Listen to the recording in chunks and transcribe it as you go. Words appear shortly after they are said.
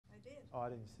Oh, I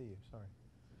didn't see you. Sorry.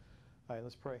 All right,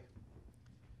 let's pray.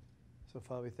 So,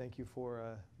 Father, we thank you for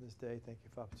this day. Thank you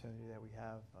for the opportunity that we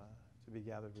have to be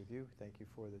gathered with you. Thank you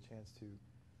for the chance to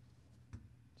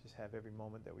just have every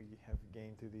moment that we have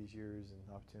gained through these years and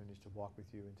opportunities to walk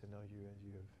with you and to know you as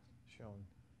you have shown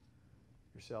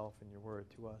yourself and your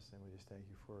word to us. And we just thank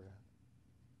you for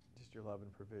just your love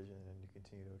and provision, and you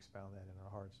continue to expound that in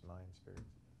our hearts, minds,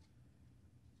 spirits.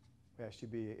 We ask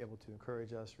you to be able to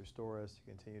encourage us, restore us, to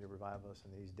continue to revive us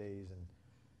in these days. And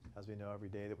as we know, every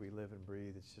day that we live and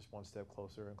breathe, it's just one step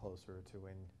closer and closer to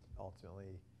when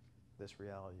ultimately this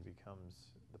reality becomes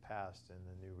the past and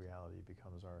the new reality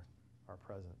becomes our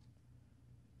present.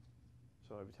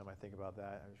 So every time I think about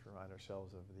that, I just remind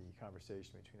ourselves of the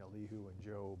conversation between Elihu and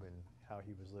Job and how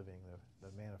he was living,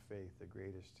 the man of faith, the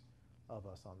greatest of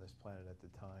us on this planet at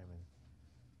the time. And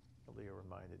Elihu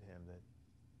reminded him that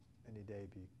any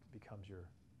day becomes your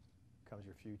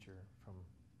future. From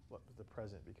what was the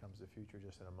present becomes the future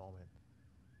just in a moment.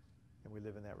 And we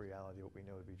live in that reality, what we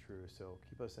know to be true. So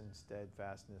keep us in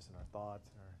steadfastness in our thoughts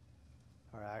and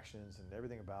our actions and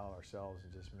everything about ourselves,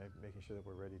 and just making sure that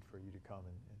we're ready for you to come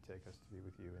and take us to be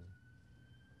with you. And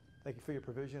thank you for your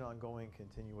provision, ongoing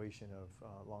continuation of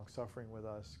long suffering with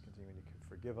us, continuing to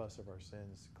forgive us of our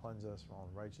sins, cleanse us from all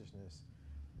unrighteousness,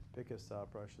 pick us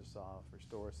up, brush us off,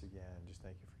 restore us again. Just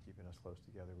thank you for keeping us close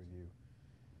together with you.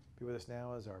 Be with us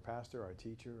now as our pastor, our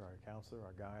teacher, our counselor,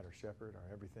 our guide, our shepherd, our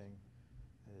everything.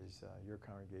 It is your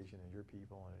congregation and your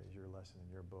people, and it is your lesson and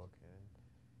your book. And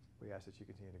we ask that you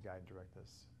continue to guide and direct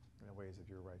us in the ways of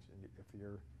your righteousness, for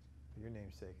your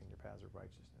name's sake and your paths of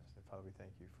righteousness. And Father, we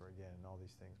thank you for, again, all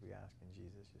these things we ask in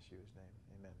Jesus, Yeshua's name.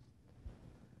 Amen.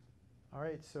 All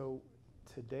right, so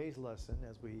today's lesson,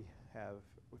 as we have,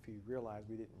 if you realize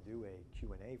we didn't do a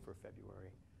Q&A for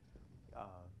February,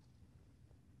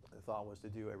 the thought was to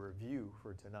do a review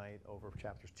for tonight over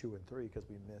chapters 2 and 3, because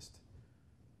we missed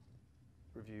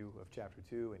review of chapter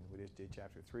 2, and we just did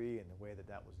chapter 3, and the way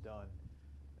that was done,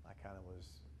 I kind of was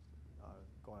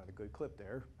going on a good clip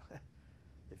there.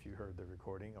 If you heard the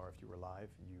recording or if you were live,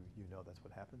 you know that's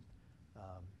what happened.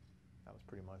 I was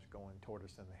pretty much going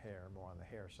tortoise in the hare, more on the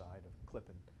hare side of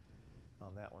clipping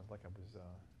on that one, like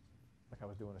I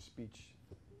was doing a speech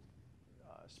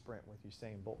sprint with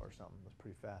Usain Bolt or something. It was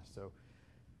pretty fast. So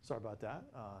sorry about that.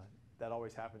 That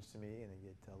always happens to me, and I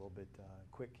get a little bit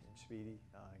quick and speedy,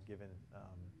 given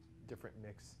different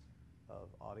mix of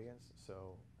audience.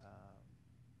 So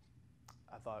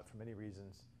I thought, for many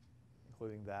reasons,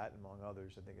 including that, among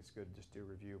others, I think it's good to just do a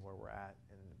review of where we're at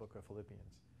in the book of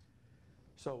Philippians.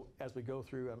 So as we go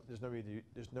through,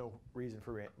 there's no reason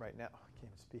for right now. I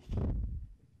can't speak.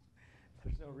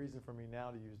 There's no reason for me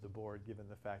now to use the board, given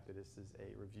the fact that this is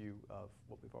a review of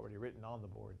what we've already written on the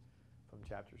board from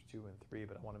chapters 2 and 3.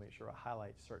 But I want to make sure I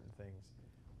highlight certain things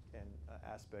and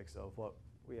aspects of what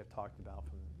we have talked about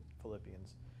from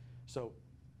Philippians. So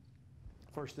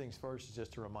first things first is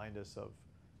just to remind us of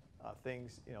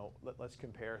things, let's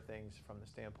compare things from the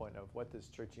standpoint of what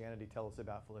does churchianity tell us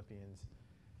about Philippians,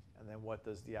 and then what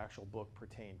does the actual book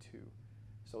pertain to.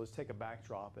 So let's take a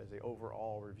backdrop as an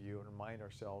overall review and remind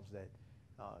ourselves that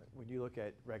when you look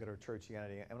at regular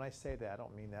churchianity, and when I say that, I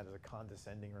don't mean that as a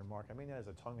condescending remark. I mean that as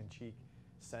a tongue-in-cheek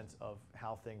sense of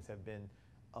how things have been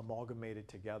amalgamated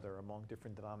together among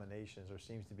different denominations. There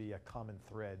seems to be a common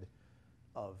thread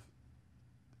of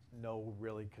no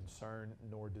really concern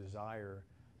nor desire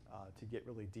to get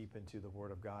really deep into the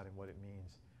Word of God and what it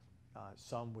means.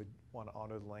 Some would want to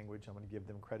honor the language. I'm going to give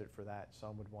them credit for that.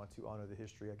 Some would want to honor the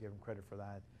history. I give them credit for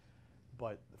that.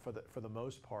 But for the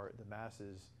most part, the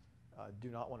masses do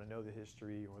not want to know the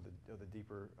history or the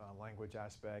deeper language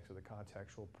aspects or the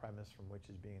contextual premise from which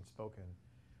is being spoken.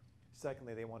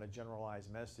 Secondly, they want a generalized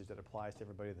message that applies to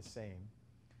everybody the same.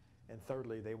 And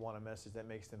thirdly, they want a message that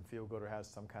makes them feel good or has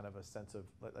some kind of a sense of,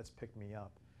 let's pick me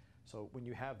up. So when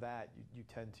you have that, you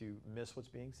tend to miss what's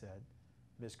being said,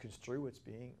 misconstrue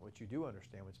what you do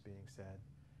understand what's being said.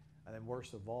 And then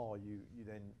worst of all, you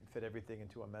then fit everything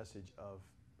into a message of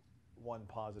one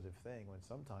positive thing, when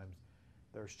sometimes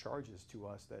there's charges to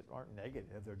us that aren't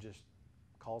negative. They're just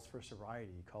calls for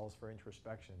sobriety, calls for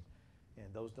introspection.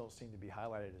 And those don't seem to be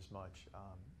highlighted as much.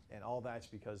 And all that's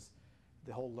because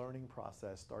the whole learning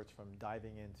process starts from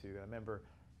diving into, I remember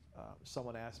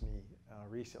someone asked me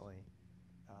recently,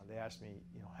 they asked me,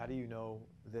 how do you know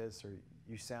this, or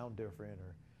you sound different,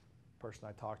 or the person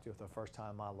I talked to for the first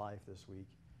time in my life this week,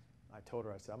 I told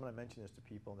her, I said, I'm going to mention this to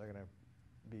people, and they're going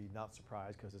to be not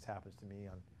surprised because this happens to me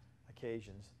on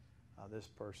occasions. This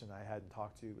person I hadn't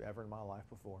talked to ever in my life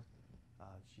before.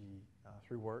 She,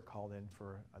 through work, called in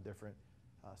for a different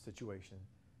situation.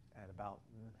 And about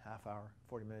half hour,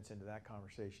 40 minutes into that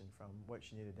conversation, from what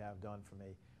she needed to have done from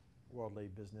a worldly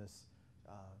business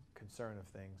concern of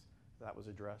things, that was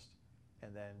addressed.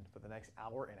 And then for the next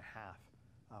hour and a half,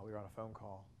 we were on a phone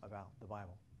call about the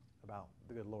Bible, about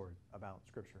the good Lord, about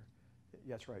Scripture.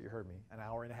 Yes, right, you heard me. An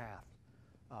hour and a half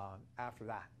after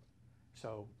that.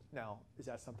 So now, is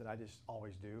that something I just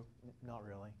always do? Not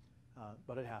really,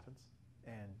 but it happens.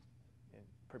 And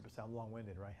purpose sound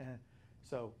long-winded, right?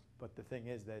 So, but the thing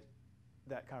is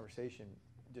that conversation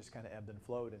just kind of ebbed and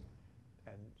flowed,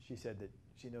 and she said that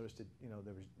she noticed that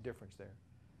there was difference there.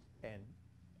 And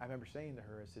I remember saying to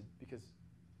her, I said, because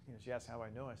she asked how I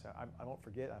know. I said, I don't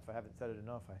forget. If I haven't said it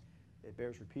enough, it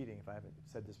bears repeating if I haven't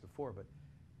said this before. But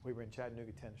we were in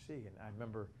Chattanooga, Tennessee, and I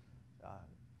remember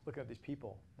looking at these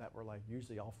people that were like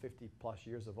usually all 50 plus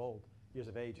years of age,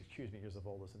 listen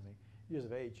to me, years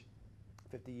of age,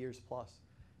 50 years plus.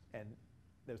 And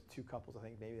there's two couples, I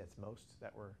think maybe that's most,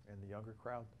 that were in the younger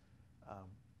crowd.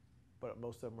 But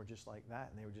most of them were just like that,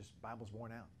 and they were just Bibles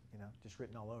worn out, just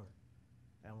written all over.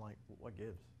 And I'm like, what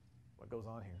gives? What goes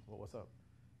on here? What's up?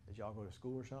 Did y'all go to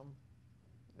school or something?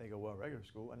 They go, well, regular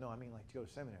school. No, I mean like to go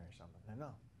to seminary or something.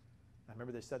 No. I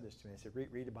remember they said this to me. They said,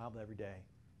 read the Bible every day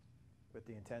with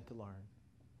the intent to learn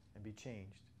and be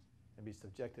changed and be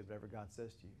subjected to whatever God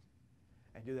says to you.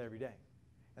 And do that every day.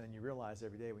 And then you realize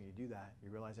every day when you do that,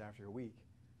 you realize after a week,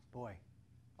 boy,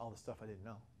 all the stuff I didn't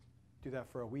know. Do that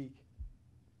for a week,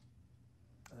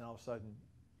 and then all of a sudden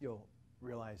you'll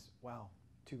realize, wow,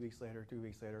 2 weeks later,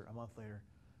 a month later,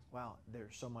 wow,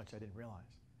 there's so much I didn't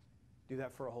realize. Do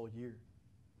that for a whole year.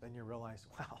 Then you realize,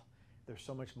 wow, there's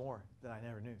so much more that I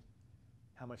never knew.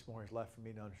 How much more is left for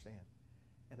me to understand?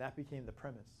 And that became the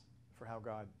premise for how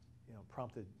God,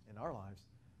 prompted in our lives,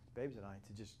 Babes and I,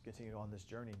 to just continue on this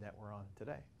journey that we're on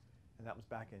today. And that was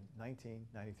back in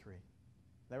 1993.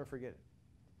 Never forget it.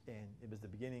 And it was the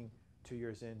beginning, 2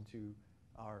 years into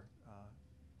our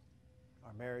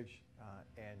marriage,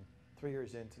 and 3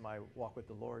 years into my walk with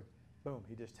the Lord, boom,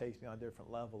 he just takes me on a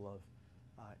different level of,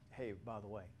 hey, by the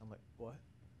way. I'm like, what?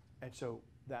 And so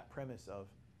that premise of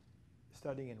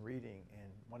studying and reading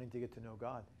and wanting to get to know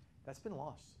God, that's been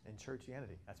lost in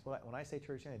churchianity. That's what when I say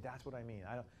churchianity, that's what I mean.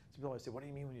 Some people always say, what do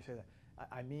you mean when you say that?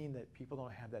 I mean that people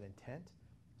don't have that intent.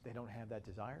 They don't have that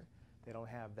desire. They don't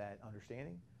have that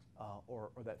understanding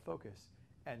or that focus.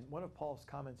 And one of Paul's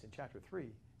comments in chapter 3,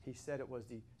 he said it was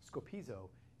the scopizo,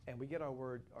 and we get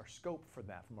our scope for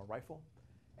that from a rifle.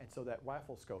 And so that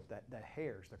rifle scope, that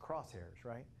hairs, the crosshairs,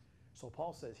 right? So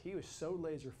Paul says he was so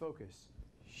laser focused,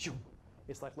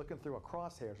 it's like looking through a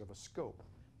crosshairs of a scope.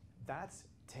 That's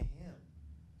to him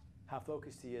how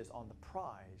focused he is on the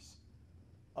prize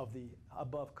of the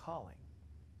above calling,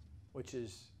 which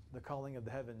is the calling of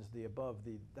the heavens, the above,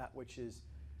 that which is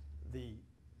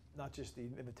not just the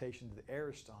invitation to the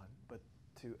ariston, but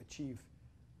to achieve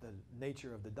the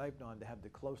nature of the dipnon, to have the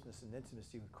closeness and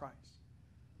intimacy with Christ.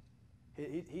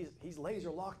 He's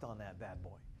laser locked on that bad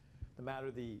boy. No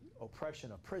matter the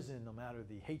oppression of prison, no matter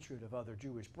the hatred of other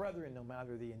Jewish brethren, no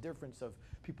matter the indifference of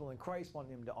people in Christ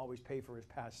wanting him to always pay for his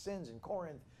past sins in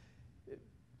Corinth,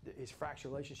 his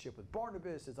fractured relationship with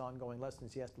Barnabas, his ongoing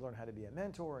lessons he has to learn how to be a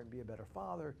mentor and be a better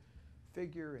father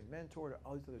figure and mentor to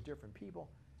all these other different people.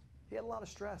 He had a lot of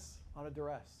stress, a lot of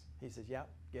duress. He says, yeah,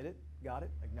 get it, got it,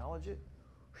 acknowledge it.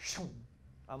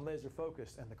 I'm laser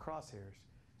focused, and the crosshairs,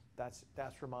 that's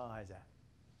where my eyes at.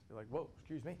 You're like, whoa,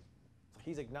 excuse me.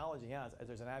 He's acknowledging as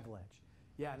there's an avalanche.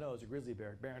 Yeah, no, there's a grizzly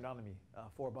bear bearing down on me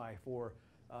 4 by 4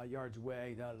 yards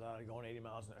away, going 80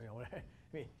 miles an hour. I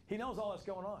mean, he knows all that's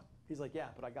going on. He's like, yeah,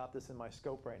 but I got this in my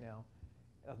scope right now.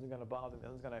 Nothing's going to bother me.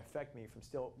 Nothing's going to affect me from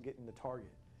still getting the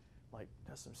target. Like,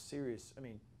 that's some serious,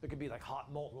 there could be like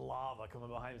hot molten lava coming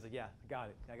behind him. He's like, yeah,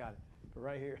 I got it. But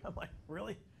right here, I'm like,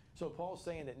 really? So Paul's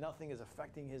saying that nothing is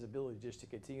affecting his ability just to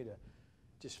continue to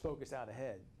just focus out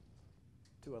ahead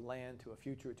to a land, to a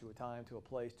future, to a time, to a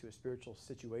place, to a spiritual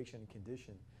situation and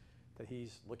condition that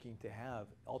he's looking to have,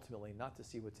 ultimately not to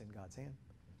see what's in God's hand,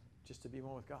 just to be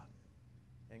one with God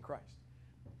in Christ.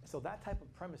 So that type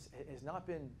of premise has not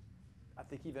been, I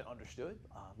think, even understood,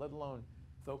 let alone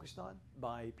focused on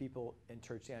by people in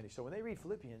churchianity. So when they read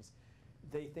Philippians,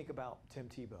 they think about Tim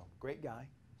Tebow, great guy,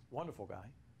 wonderful guy,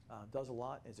 does a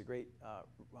lot, is a great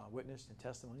witness and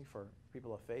testimony for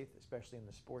people of faith, especially in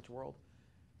the sports world.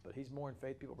 But he's more in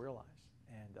faith people realize.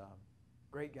 And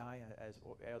great guy, as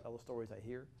all the stories I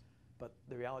hear. But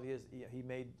the reality is he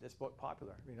made this book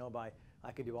popular, by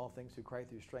I can do all things through Christ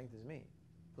who strengthens me.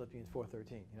 Philippians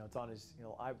 4:13. It's on his,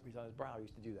 he's on his brow. He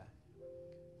used to do that.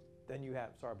 Then you have,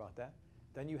 sorry about that.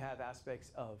 Then you have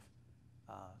aspects of,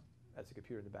 that's a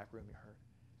computer in the back room you heard.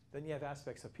 Then you have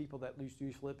aspects of people that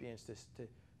use Philippians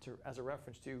as a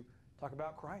reference to talk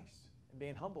about Christ and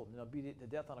being humbled and obedient to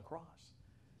death on a cross,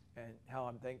 and how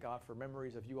I'm thank God for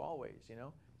memories of you always,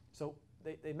 So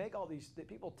they make all these,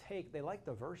 people they like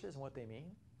the verses and what they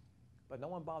mean, but no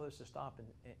one bothers to stop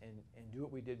and do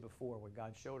what we did before when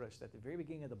God showed us that at the very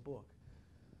beginning of the book,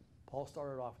 Paul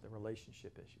started off with a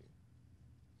relationship issue.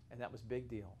 And that was a big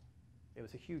deal. It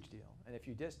was a huge deal. And if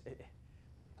you just,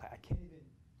 I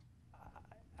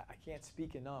can't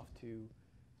speak enough to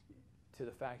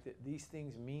the fact that these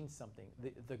things mean something.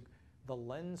 The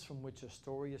lens from which a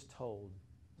story is told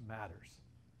matters.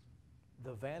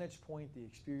 The vantage point, the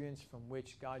experience from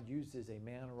which God uses a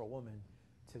man or a woman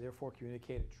to therefore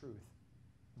communicate a truth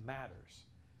matters.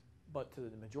 But to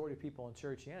the majority of people in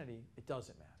churchianity, it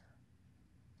doesn't matter.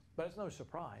 But it's no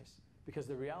surprise, because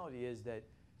the reality is that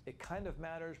it kind of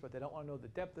matters, but they don't want to know the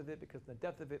depth of it, because the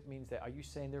depth of it means that, are you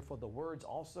saying therefore the words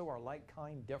also are like,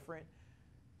 kind, different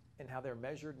in how they're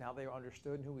measured and how they're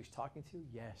understood and who he's talking to?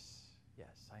 Yes,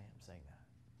 I am saying that.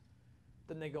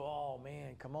 Then they go, oh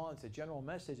man, come on, it's a general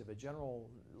message of a general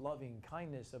loving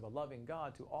kindness of a loving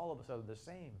God to all of us are the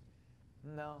same.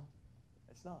 No,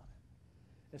 it's not.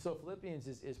 And so Philippians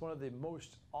is one of the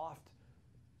most oft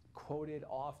quoted,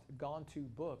 oft gone to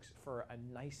books for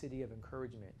a nicety of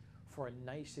encouragement, for a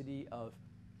nicety of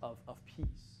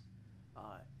peace.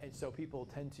 And so people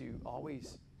tend to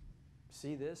always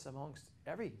see this amongst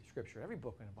every scripture, every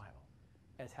book in the Bible,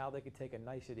 as how they could take a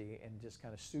nicety and just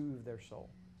kind of soothe their soul.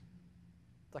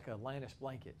 It's like a Lannis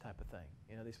blanket type of thing.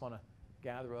 They just want to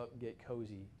gather up and get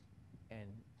cozy and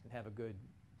have a good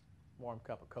warm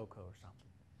cup of cocoa or something.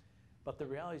 But the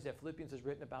reality is that Philippians is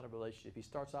written about a relationship. He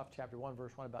starts off chapter 1,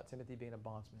 verse 1 about Timothy being a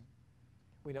bondsman.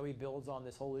 We know he builds on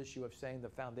this whole issue of saying the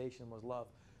foundation was love.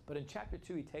 But in chapter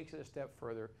 2, he takes it a step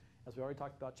further, as we already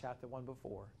talked about chapter 1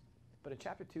 before. But in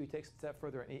chapter 2, he takes it a step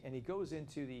further, and he goes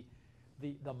into the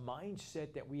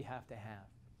mindset that we have to have.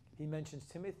 He mentions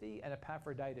Timothy and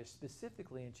Epaphroditus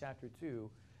specifically in chapter 2.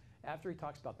 After he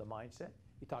talks about the mindset,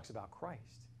 he talks about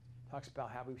Christ. He talks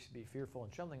about how we should be fearful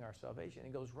and trembling our salvation.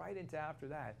 And goes right into after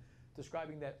that,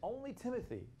 describing that only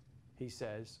Timothy, he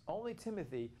says, only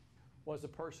Timothy was the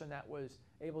person that was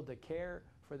able to care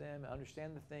for them and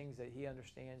understand the things that he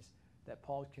understands that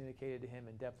Paul communicated to him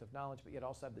in depth of knowledge, but yet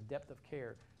also have the depth of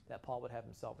care that Paul would have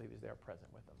himself if he was there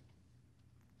present with them.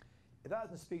 If that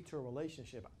doesn't speak to a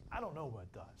relationship, I don't know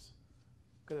what does.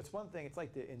 Because it's one thing, it's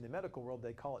like in the medical world,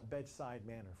 they call it bedside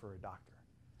manner for a doctor.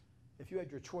 If you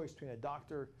had your choice between a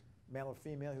doctor, male or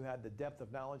female, who had the depth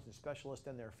of knowledge and specialist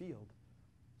in their field,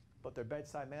 but their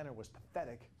bedside manner was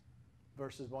pathetic,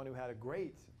 versus one who had a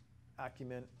great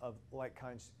acumen of like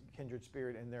kindred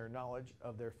spirit in their knowledge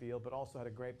of their field, but also had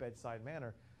a great bedside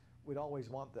manner, we'd always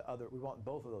want we want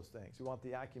both of those things. We want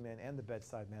the acumen and the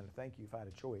bedside manner. Thank you if I had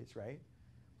a choice, right?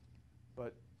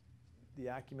 But the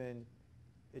acumen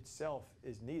itself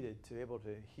is needed to be able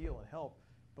to heal and help,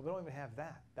 but we don't even have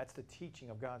that. That's the teaching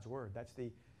of God's word. That's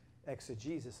the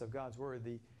exegesis of God's word,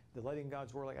 the letting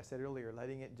God's word, like I said earlier,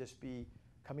 letting it just be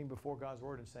coming before God's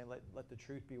word and saying, let the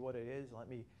truth be what it is. Let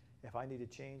me, if I need to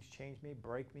change me,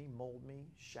 break me, mold me,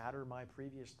 shatter my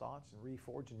previous thoughts and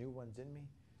reforge new ones in me.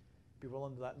 Be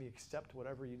willing to let me accept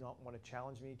whatever you don't want to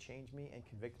challenge me, change me, and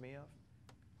convict me of.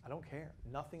 I don't care.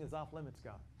 Nothing is off limits,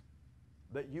 God.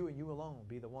 Let you and you alone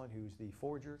be the one who's the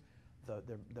forger, the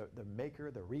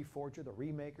maker, the reforger, the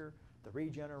remaker, the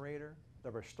regenerator,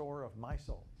 the restorer of my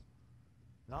soul.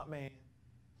 Not man,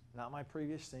 not my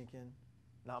previous thinking,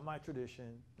 not my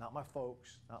tradition, not my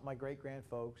folks, not my great-grand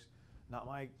folks, not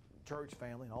my church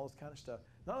family and all this kind of stuff.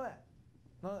 None of that.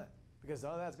 None of that. Because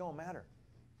none of that's going to matter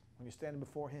when you're standing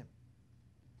before him.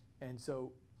 And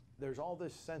so there's all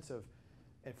this sense of,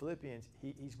 in Philippians,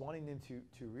 he's wanting them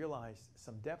to realize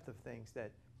some depth of things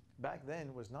that back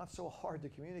then was not so hard to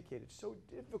communicate. It's so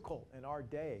difficult in our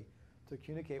day to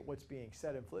communicate what's being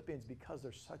said in Philippians because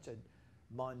there's such a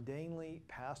mundanely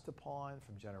passed upon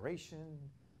from generation,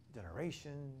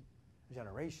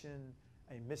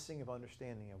 a missing of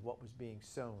understanding of what was being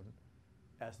sown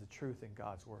as the truth in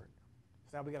God's word.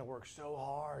 So now we got to work so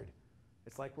hard.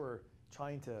 It's like we're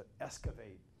trying to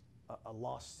excavate a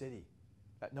lost city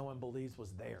that no one believes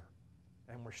was there.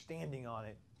 And we're standing on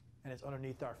it, and it's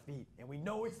underneath our feet. And we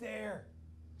know it's there.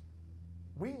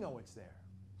 We know it's there.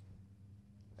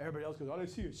 Everybody else goes, all I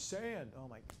see is sand. Oh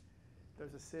my,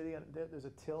 there's a city, there's a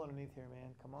till underneath here,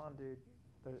 man. Come on, dude.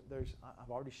 I've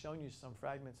already shown you some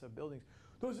fragments of buildings.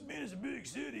 Doesn't mean it's a big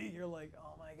city. You're like,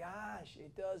 oh my gosh,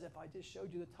 it does if I just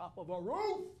showed you the top of a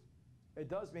roof. It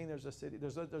does mean there's a city.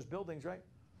 There's buildings, right?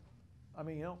 I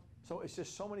mean, so it's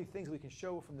just so many things we can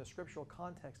show from the scriptural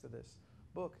context of this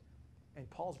book. And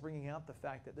Paul's bringing out the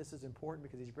fact that this is important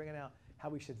because he's bringing out how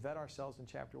we should vet ourselves in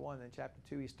chapter 1. And in chapter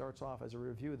 2, he starts off as a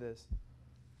review of this.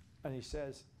 And he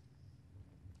says,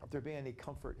 if there be any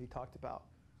comfort, he talked about,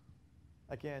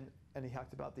 again, and he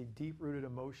talked about the deep-rooted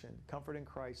emotion, comfort in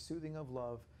Christ, soothing of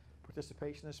love,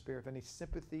 participation in the Spirit, any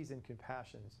sympathies and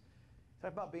compassions. He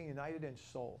talked about being united in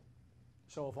soul.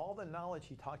 So of all the knowledge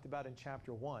he talked about in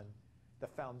chapter 1, the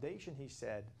foundation, he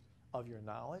said, of your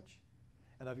knowledge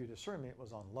and of your discernment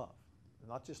was on love.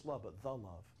 Not just love, but the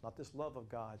love. Not this love of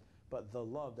God, but the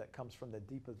love that comes from the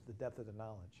depth of the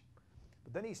knowledge.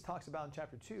 But then he talks about in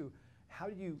chapter 2, how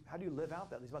do you live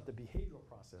out that? He's about the behavioral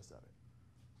process of it.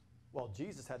 Well,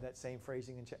 Jesus had that same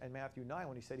phrasing in Matthew 9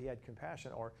 when he said he had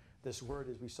compassion, or this word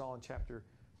as we saw in chapter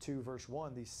 2, verse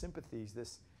 1, these sympathies,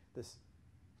 this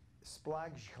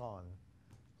splagion.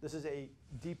 This is a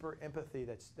deeper empathy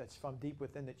that's from deep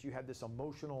within, that you have this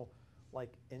emotional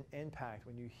impact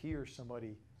when you hear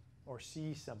somebody or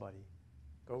see somebody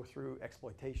go through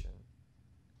exploitation,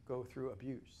 go through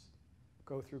abuse,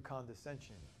 go through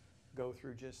condescension, go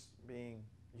through just being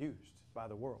used by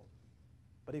the world,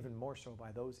 but even more so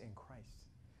by those in Christ.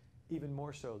 Even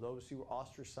more so, those who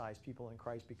ostracize people in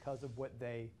Christ because of what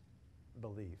they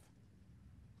believe.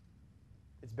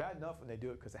 It's bad enough when they do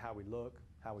it because of how we look,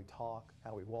 how we talk,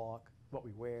 how we walk, what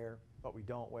we wear, what we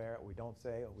don't wear, what we don't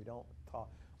say, what we don't talk,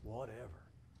 whatever.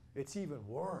 It's even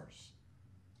worse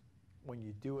when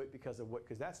you do it because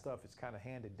that stuff is kind of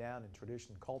handed down in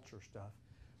tradition, culture stuff.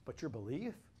 But your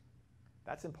belief,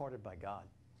 that's imparted by God.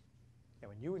 And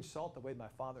when you insult the way my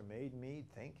Father made me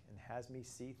think and has me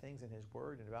see things in His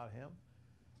Word and about Him,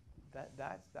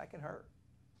 that can hurt.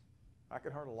 That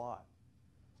can hurt a lot.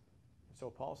 And so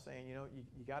Paul's saying,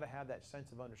 you got to have that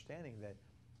sense of understanding that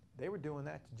they were doing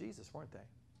that to Jesus, weren't they?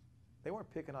 They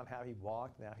weren't picking on how He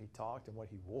walked and how He talked and what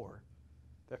He wore.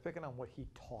 They're picking on what He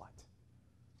taught.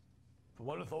 From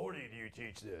what authority do you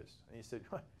teach this? And he said,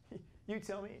 you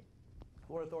tell me.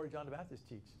 What authority John the Baptist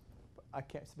teach? I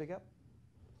can't speak up.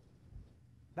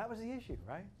 That was the issue,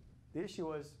 right? The issue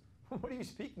was, what are you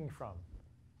speaking from?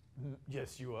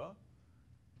 Yeshua.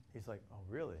 He's like, oh,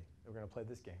 really? We're going to play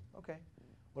this game. Okay.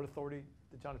 What authority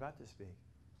did John the Baptist speak?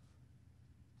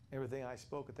 Everything I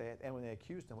spoke, and when they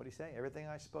accused him, what did he say? Everything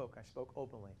I spoke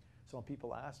openly. So when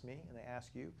people ask me, and they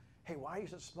ask you, hey, why are you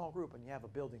such a small group? And you have a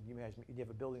building, you have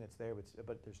a building that's there,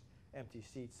 but there's empty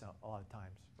seats a lot of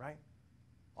times, right?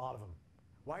 A lot of them.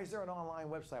 Why is there an online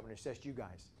website when it's just you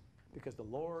guys? Because the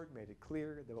Lord made it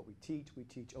clear that what we teach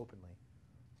openly.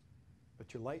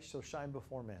 But your light shall shine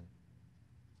before men,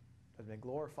 that they may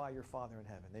glorify your Father in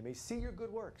heaven. They may see your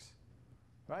good works,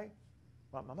 right?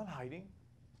 I'm not hiding.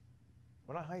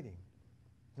 We're not hiding.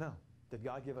 No. Did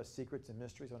God give us secrets and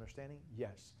mysteries of understanding?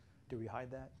 Yes. Do we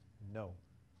hide that? No.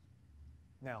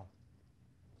 Now,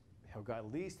 how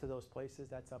God leads to those places,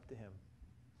 that's up to Him.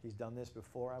 He's done this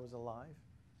before I was alive,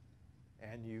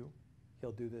 and you.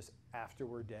 He'll do this after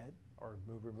we're dead or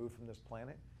removed from this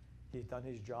planet. He's done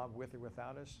His job with or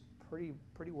without us pretty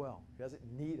well. He doesn't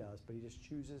need us, but He just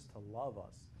chooses to love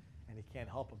us, and He can't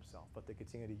help Himself but to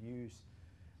continue to use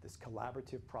this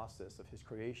collaborative process of His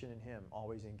creation and Him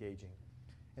always engaging.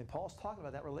 And Paul's talking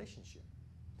about that relationship,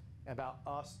 about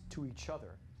us to each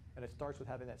other. And it starts with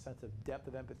having that sense of depth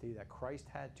of empathy that Christ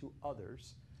had to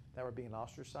others that were being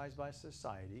ostracized by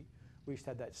society. We should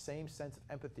have that same sense of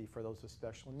empathy for those with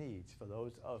special needs, for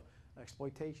those of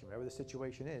exploitation, whatever the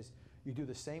situation is. You do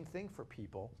the same thing for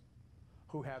people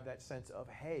who have that sense of,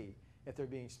 hey, if they're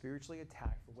being spiritually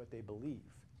attacked for what they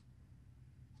believe.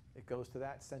 It goes to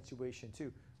that situation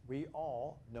too. We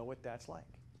all know what that's like.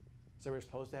 So we're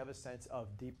supposed to have a sense of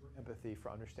deeper empathy for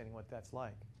understanding what that's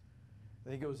like.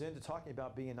 Then he goes into talking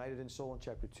about being united in soul in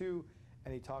chapter 2,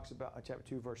 and he talks about chapter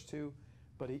 2, verse 2.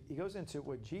 But he goes into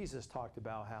what Jesus talked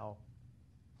about, how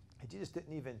Jesus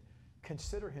didn't even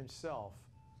consider himself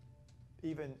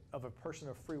even of a person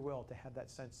of free will to have that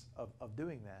sense of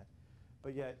doing that,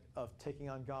 but yet of taking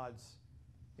on God's,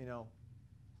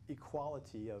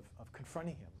 equality of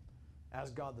confronting him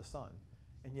as God the Son.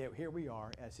 And yet here we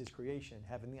are as His creation,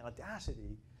 having the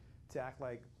audacity to act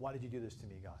like, why did you do this to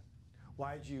me, God?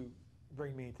 Why did you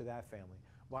bring me into that family?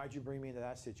 Why did you bring me into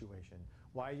that situation?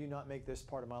 Why did you not make this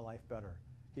part of my life better?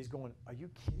 He's going, are you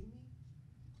kidding me?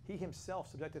 He Himself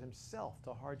subjected Himself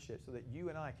to hardship so that you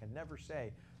and I can never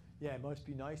say, yeah, it must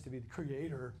be nice to be the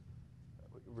creator.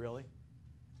 Really?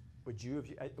 Would you,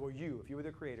 if you were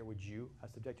the creator, would you have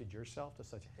subjected yourself to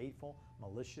such hateful,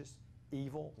 malicious,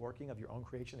 evil working of your own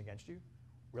creation against you?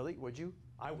 Really? Would you?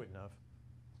 I wouldn't have.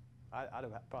 I'd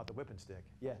have brought the whipping stick.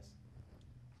 Yes.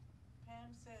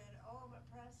 Pam said, oh, but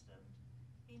Preston,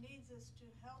 he needs us to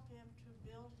help him to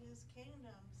build his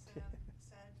kingdom,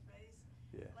 sad face.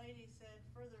 Yeah. lady said,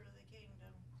 further to the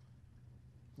kingdom.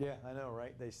 Yeah, I know,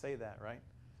 right? They say that, right?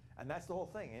 And that's the whole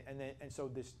thing. And so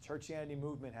this churchianity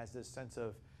movement has this sense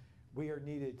of we are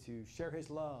needed to share his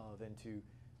love and to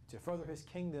further his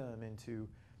kingdom and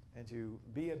to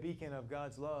be a beacon of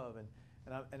God's love.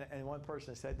 And one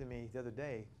person said to me the other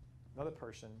day, another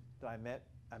person that I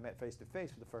met face to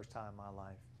face for the first time in my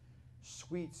life,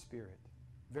 sweet spirit,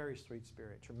 very sweet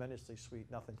spirit, tremendously sweet,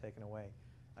 nothing taken away.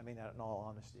 I mean that in all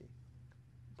honesty.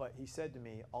 But he said to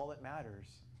me, all that matters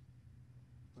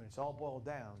when it's all boiled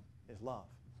down is love.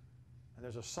 And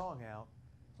there's a song out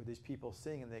where these people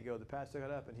sing and they go, the pastor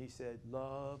got up and he said,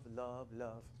 love, love,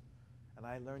 love. And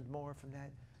I learned more from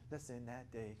that lesson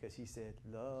that day because he said,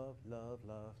 love, love,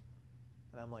 love.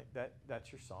 And I'm like,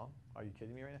 that's your song? Are you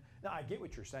kidding me right now? Now, I get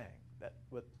what you're saying.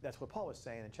 That's what Paul was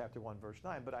saying in chapter 1, verse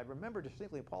 9. But I remember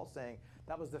distinctly Paul saying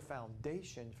that was the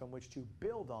foundation from which to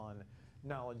build on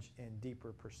knowledge and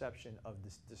deeper perception of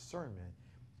this discernment.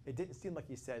 It didn't seem like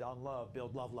he said, on love,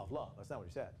 build love, love, love. That's not what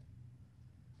he said.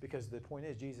 Because the point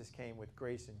is, Jesus came with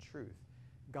grace and truth.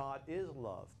 God is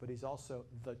love, but he's also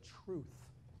the truth.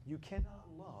 You cannot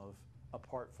love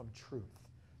apart from truth.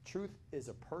 Truth is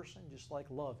a person just like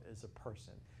love is a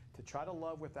person. To try to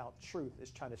love without truth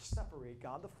is trying to separate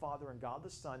God the Father and God the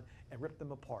Son and rip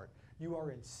them apart. You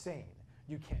are insane.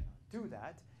 You cannot do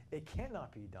that. It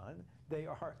cannot be done. They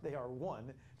are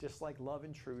one, just like love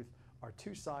and truth are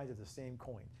two sides of the same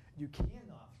coin. You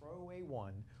cannot throw away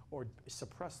one or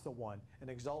suppress the one and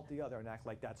exalt the other and act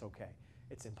like that's okay.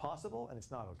 It's impossible and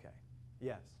it's not okay.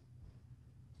 Yes?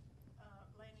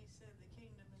 Lainey said the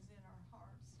kingdom is in our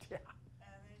hearts. Yeah.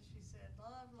 And then she said,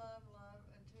 love, love, love,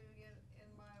 until you get in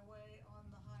my way on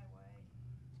the highway.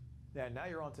 Yeah, now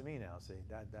you're on to me now, see.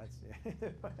 That's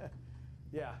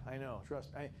yeah, I know.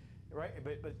 Trust me. Right?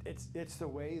 But it's the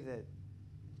way that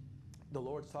the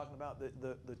Lord's talking about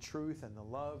the truth and the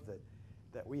love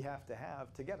that we have to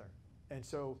have together. And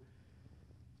so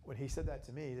when he said that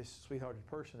to me, this sweethearted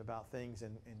person, about things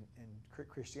in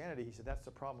Christianity, he said, that's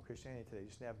the problem with Christianity today. You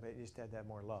just have to have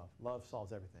more love. Love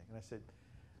solves everything. And I said,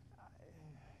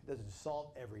 it doesn't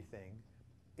solve everything.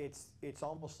 It's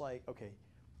almost like, okay,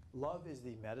 love is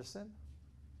the medicine,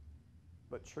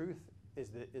 but truth is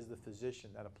the physician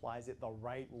that applies it the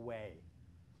right way.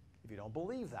 If you don't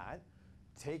believe that,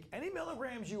 take any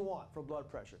milligrams you want for blood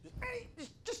pressure.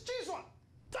 Just choose one.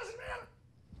 Doesn't matter.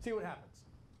 See what happens.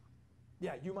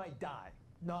 Yeah, you might die.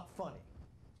 Not funny.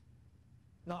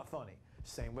 Not funny.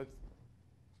 Same with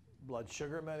blood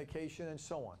sugar medication and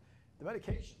so on. The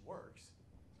medication works.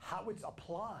 How it's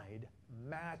applied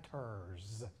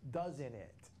matters, doesn't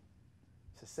it?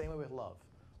 It's the same way with love.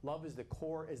 Love is the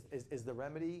core, is the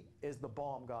remedy, is the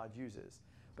balm God uses.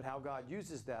 But how God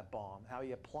uses that balm, how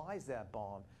he applies that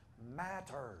balm,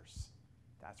 matters.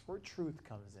 That's where truth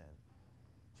comes in.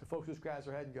 So folks who scratch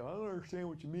their head and go, I don't understand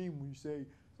what you mean when you say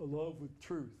a love with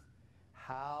truth.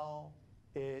 How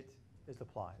it is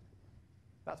applied.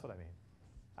 That's what I mean.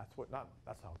 That's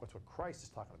what Christ is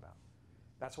talking about.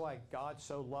 That's why God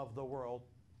so loved the world.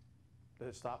 Did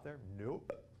it stop there?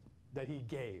 Nope. That he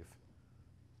gave.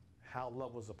 How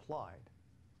love was applied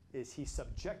is he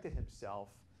subjected himself,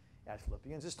 as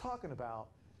Philippians is talking about,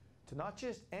 to not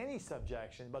just any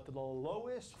subjection, but to the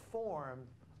lowest form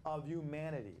of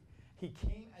humanity. He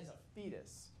came as a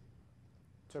fetus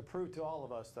to prove to all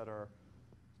of us that are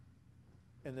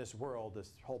in this world,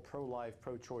 this whole pro-life,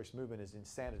 pro-choice movement is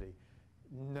insanity.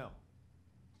 No.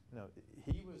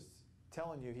 He was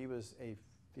telling you he was a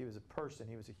person,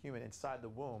 he was a human inside the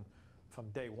womb from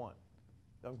day one.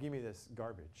 Don't give me this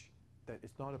garbage that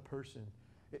it's not a person,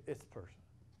 it's a person.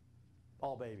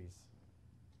 All babies.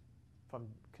 From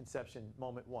conception,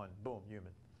 moment one, boom,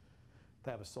 human.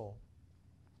 To have a soul.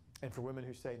 And for women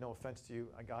who say, no offense to you,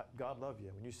 God love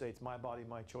you. When you say it's my body,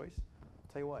 my choice,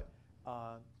 I'll tell you what,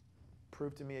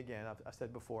 prove to me again, I've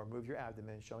said before, move your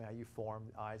abdomen, show me how you form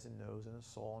eyes and nose and a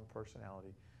soul and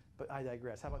personality. But I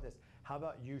digress. How about this? How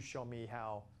about you show me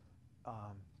how,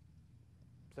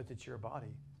 since it's your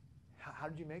body, how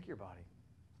did you make your body?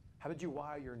 How did you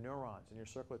wire your neurons and your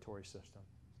circulatory system?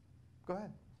 Go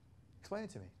ahead. Explain it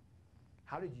to me.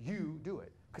 How did you do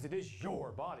it? Because it is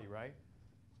your body, right?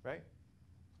 Right?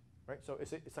 Right? So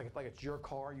it's like it's your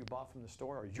car you bought from the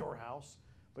store or your house,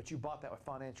 but you bought that with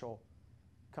financial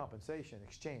compensation,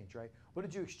 exchange, right? What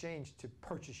did you exchange to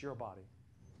purchase your body?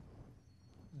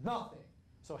 Nothing.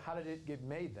 So how did it get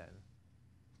made then?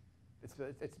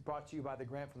 It's brought to you by the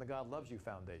grant from the God Loves You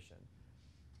Foundation.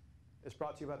 It's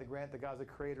brought to you by the grant that God's the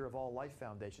creator of all life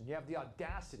foundation. You have the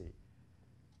audacity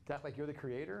to act like you're the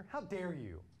creator? How dare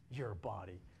you? Your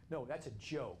body. No, that's a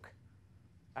joke.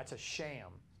 That's a sham.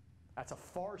 That's a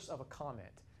farce of a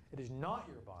comment. It is not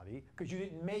your body because you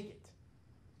didn't make it.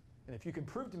 And if you can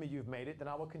prove to me you've made it, then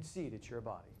I will concede it's your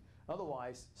body.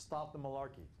 Otherwise, stop the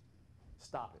malarkey.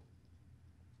 Stop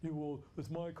it. You will, it's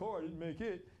my car, I didn't make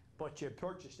it. But you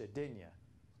purchased it, didn't you?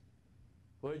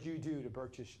 What did you do to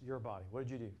purchase your body? What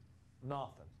did you do?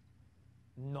 Nothing.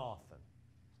 Nothing.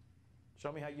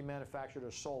 Show me how you manufactured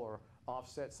a soul or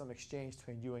offset some exchange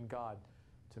between you and God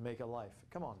to make a life.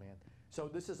 Come on, man. So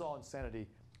this is all insanity.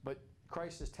 But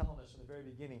Christ is telling us from the very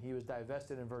beginning, he was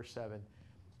divested in verse 7.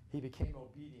 He became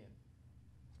obedient,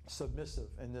 submissive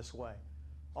in this way,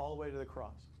 all the way to the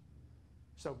cross.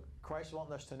 So Christ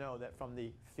wants us to know that from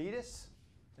the fetus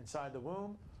inside the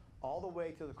womb all the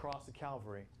way to the cross of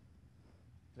Calvary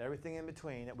and everything in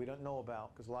between that we don't know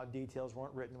about because a lot of details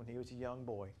weren't written when he was a young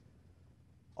boy,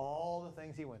 all the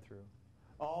things he went through,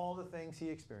 all the things he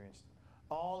experienced,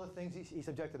 all the things he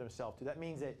subjected himself to. That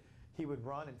means that he would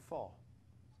run and fall,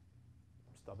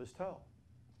 stub his toe,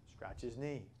 scratch his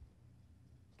knee.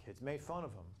 Kids made fun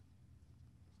of him.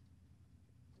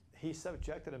 He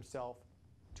subjected himself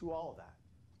to all of that.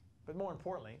 But more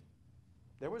importantly,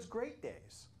 there was great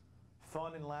days,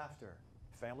 fun and laughter,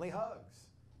 family hugs,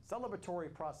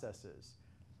 celebratory processes,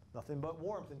 nothing but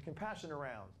warmth and compassion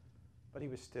around. But he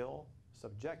was still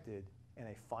subjected in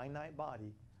a finite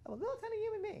body of a little tiny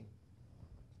human being.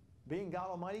 Being God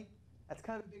Almighty, that's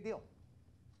kind of a big deal.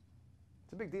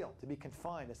 It's a big deal to be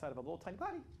confined inside of a little tiny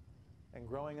body and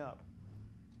growing up.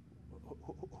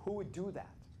 Who would do that?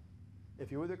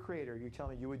 If you were the creator, you tell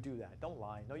me you would do that. Don't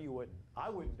lie. No, you wouldn't. I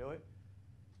wouldn't do it.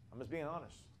 I'm just being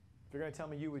honest. If you're going to tell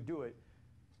me you would do it,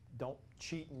 don't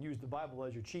cheat and use the Bible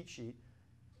as your cheat sheet.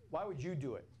 Why would you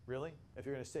do it? Really? If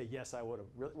you're going to say, yes, I would have.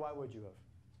 Really? Why would you have?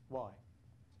 Why?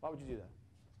 Why would you do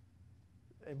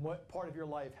that? In what part of your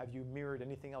life have you mirrored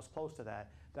anything else close to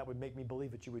that that would make me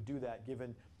believe that you would do that,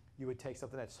 given you would take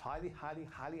something that's highly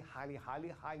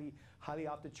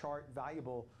off the chart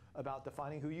valuable about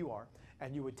defining who you are,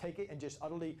 and you would take it and just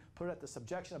utterly put it at the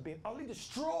subjection of being utterly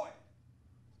destroyed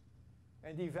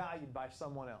and devalued by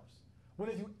someone else. When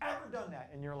have you ever done that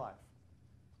in your life?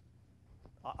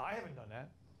 I haven't done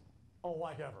that. Oh,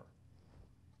 like ever.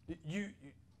 You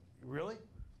really?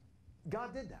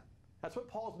 God did that. That's what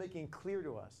Paul's making clear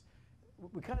to us.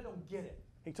 We kind of don't get it.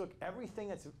 He took everything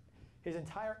that's his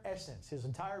entire essence, his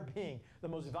entire being, the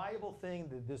most valuable thing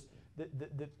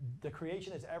that the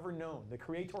creation has ever known, the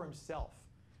Creator himself.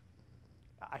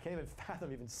 I can't even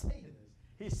fathom even saying this.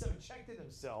 He subjected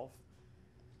himself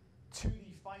to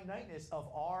the finiteness of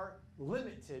our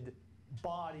limited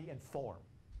body and form.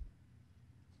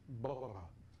 Blah, blah, blah.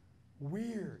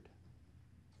 Weird.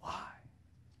 Why?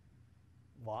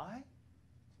 Why?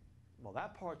 Well,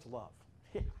 that part's love.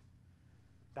 Yeah.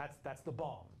 That's the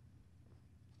bomb.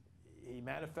 He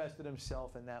manifested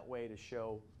himself in that way to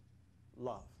show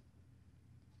love.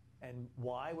 And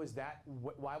why was that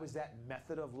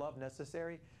method of love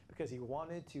necessary? Because he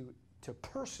wanted to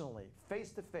personally,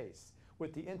 face to face,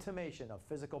 with the intimation of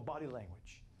physical body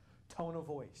language, tone of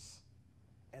voice,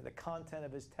 and the content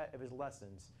of his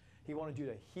lessons, he wanted you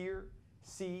to hear,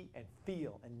 see, and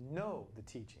feel, and know the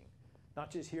teaching.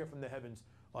 Not just hear from the heavens,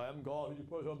 I am God,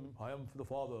 I am the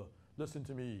Father, listen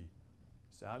to me.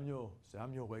 Samuel,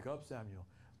 wake up, Samuel.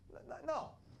 No,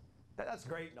 that's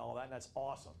great and all that, and that's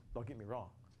awesome. Don't get me wrong.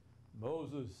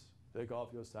 Moses, take off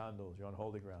your sandals, you're on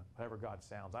holy ground. Whatever God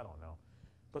sounds, I don't know.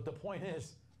 But the point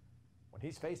is, when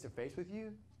he's face to face with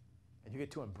you, and you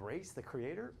get to embrace the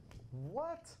Creator,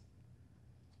 what?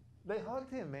 They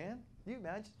hugged him, man. Can you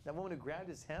imagine that woman who grabbed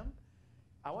his hem?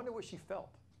 I wonder what she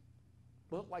felt.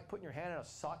 Looked like putting your hand in a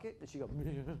socket? Did she go,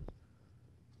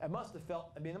 it must have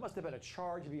felt, it must have been a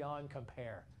charge beyond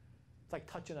compare. It's like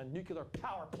touching a nuclear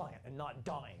power plant and not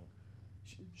dying.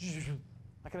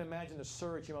 I can imagine the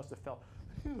surge she must have felt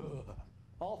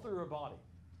all through her body.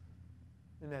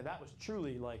 And then that was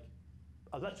truly like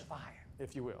electrifying,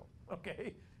 if you will.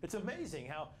 Okay? It's amazing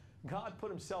how God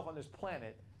put himself on this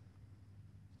planet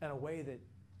in a way that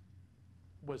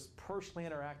was personally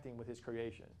interacting with his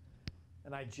creation.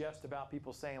 And I jest about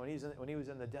people saying when he was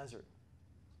in the desert,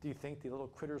 do you think the little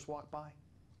critters walked by?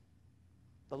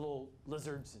 The little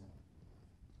lizards and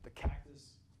the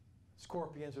cactus,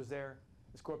 scorpions was there.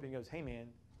 The scorpion goes, hey man,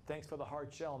 thanks for the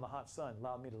hard shell and the hot sun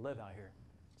allowed me to live out here.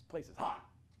 This place is hot.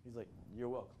 He's like, you're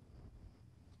welcome.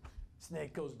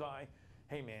 Snake goes by,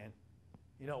 hey man,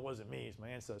 it wasn't me, it's my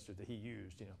ancestors that he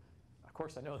used, Of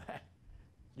course I know that.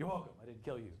 You're welcome, I didn't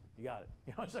kill you. You got it.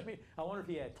 You know what I mean? I wonder if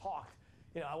he had talked.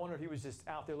 I wonder if he was just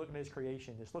out there looking at his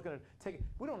creation, just looking at taking.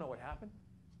 We don't know what happened.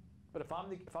 But if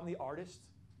I'm the artist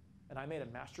and I made a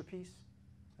masterpiece,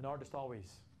 an artist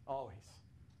always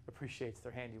appreciates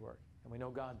their handiwork. And we know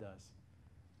God does.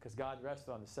 because God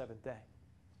rested on the seventh day,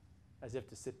 as if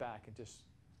to sit back and just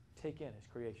take in his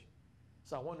creation.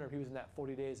 So I wonder if he was in that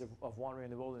 40 days of wandering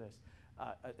in the wilderness,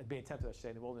 being tempted, I should say,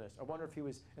 in the wilderness. I wonder if he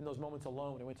was in those moments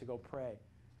alone and went to go pray.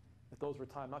 If those were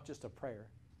times not just of prayer,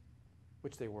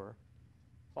 which they were,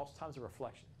 also times of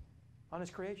reflection on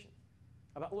his creation,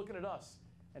 about looking at us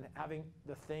and having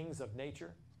the things of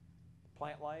nature,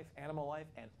 plant life, animal life,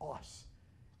 and us.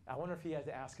 I wonder if he had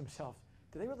to ask himself,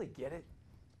 do they really get it?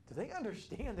 Do they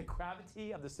understand the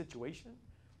gravity of the situation?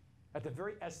 That the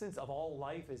very essence of all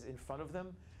life is in front of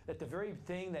them? That the very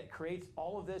thing that creates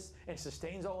all of this and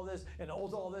sustains all of this and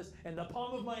holds all of this in the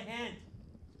palm of my hand,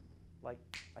 like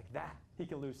that, he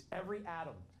can lose every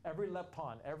atom, every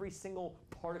lepton, every single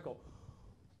particle.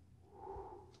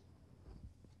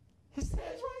 He stands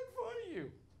right in front of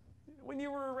you. When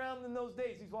you were around in those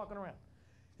days, he's walking around.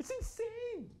 It's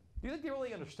insane. Do you think they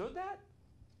really understood that?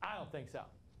 I don't think so.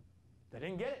 They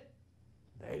didn't get it.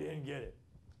 They didn't get it.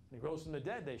 When he rose from the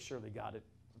dead, they surely got it.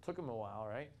 It took them a while,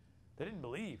 right? They didn't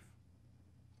believe.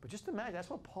 But just imagine, that's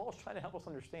what Paul's trying to help us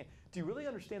understand. Do you really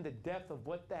understand the depth of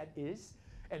what that is?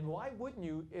 And why wouldn't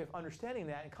you, if understanding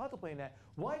that and contemplating that,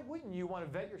 why wouldn't you want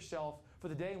to vet yourself for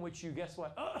the day in which you, guess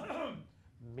what,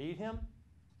 meet him?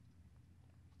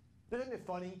 Isn't it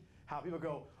funny how people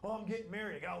go, oh, I'm getting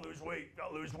married, I gotta lose weight,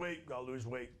 gotta lose weight, gotta lose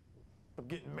weight. I'm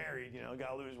getting married,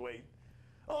 gotta lose weight.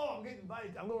 Oh, I'm getting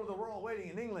invited, I'm going to the royal wedding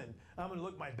in England. I'm gonna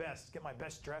look my best, get my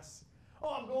best dress.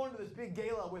 Oh, I'm going to this big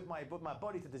gala with my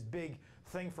buddies at this big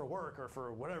thing for work or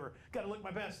for whatever. Gotta look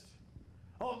my best.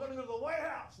 Oh, I'm gonna go to the White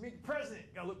House, meet the president,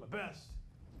 gotta look my best.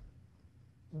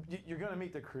 You're gonna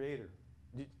meet the Creator.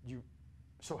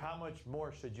 So how much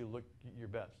more should you look your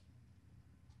best?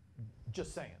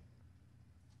 Just saying.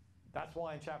 That's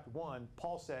why in chapter 1,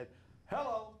 Paul said,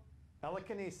 hello,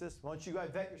 telekinesis. Why don't you guys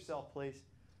vet yourself, please?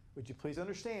 Would you please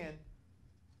understand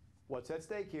what's at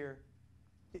stake here?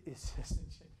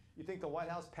 You think the White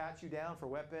House pats you down for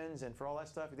weapons and for all that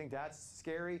stuff? You think that's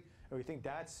scary? Or you think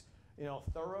that's,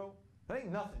 thorough? That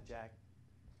ain't nothing, Jack.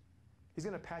 He's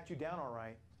going to pat you down all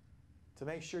right to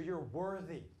make sure you're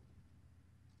worthy,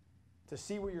 to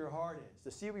see where your heart is,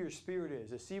 to see where your spirit is,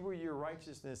 to see where your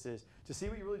righteousness is, to see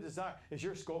what you really desire. Is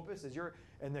your scopus,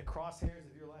 in the crosshairs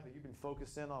of your life that you've been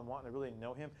focused in on wanting to really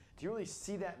know him? Do you really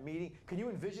see that meeting? Can you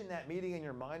envision that meeting in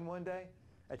your mind one day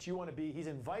that you want to be? He's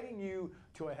inviting you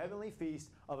to a heavenly feast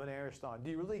of an Ariston.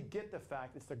 Do you really get the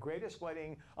fact it's the greatest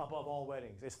wedding above all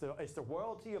weddings? It's the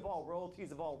royalty of all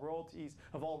royalties of all royalties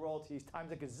of all royalties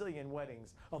times a gazillion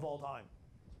weddings of all time.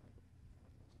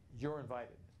 You're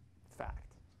invited. Fact.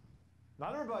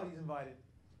 Not everybody's invited,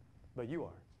 but you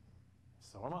are.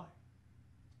 So am I.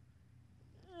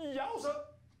 Yowza!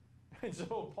 And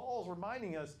so Paul's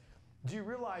reminding us, do you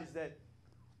realize that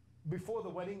before the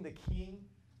wedding, the king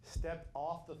stepped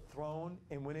off the throne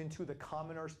and went into the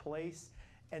commoner's place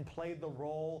and played the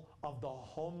role of the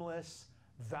homeless,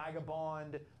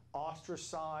 vagabond,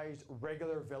 ostracized,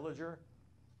 regular villager?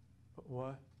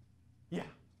 What? Yeah.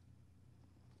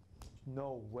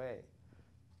 No way.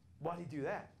 Why did he do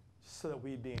that? So that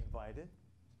we'd be invited.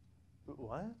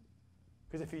 What?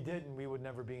 Because if he didn't, we would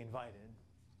never be invited.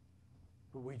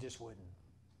 But we just wouldn't.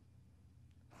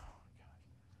 Oh,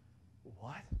 gosh.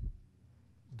 What?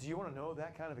 Do you want to know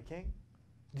that kind of a king?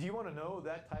 Do you want to know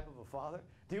that type of a father?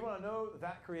 Do you want to know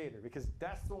that creator? Because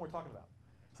that's the one we're talking about.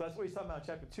 So that's what he's talking about in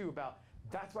chapter 2, about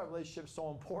that's why relationship's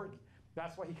so important.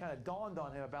 That's why he kind of dawned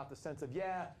on him about the sense of,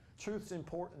 truth's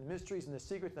important, the mysteries and the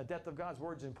secrets and the depth of God's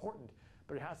word is important,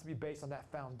 but it has to be based on that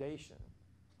foundation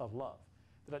of love.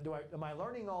 Am I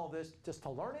learning all this just to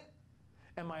learn it?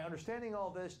 Am I understanding all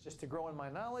this just to grow in my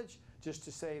knowledge? Just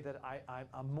to say that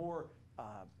I'm more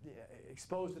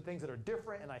exposed to things that are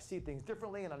different, and I see things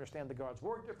differently, and understand the God's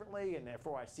word differently, and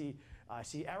therefore I see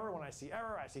error when I see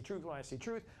error, I see truth when I see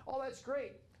truth. All that's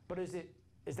great, but is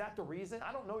that the reason?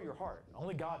 I don't know your heart.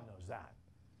 Only God knows that.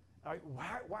 All right,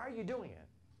 why are you doing it?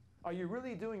 Are you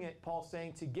really doing it, Paul's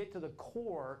saying, to get to the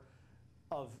core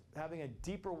of having a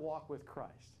deeper walk with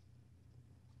Christ?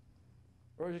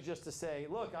 Or is it just to say,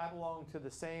 look, I belong to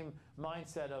the same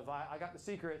mindset of I got the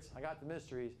secrets, I got the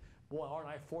mysteries. Boy, aren't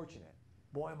I fortunate.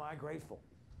 Boy, am I grateful.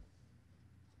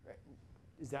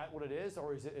 Is that what it is?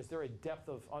 Or is there a depth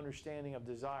of understanding of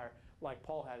desire like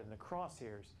Paul had in the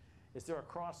crosshairs? Is there a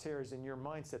crosshairs in your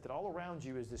mindset that all around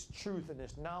you is this truth and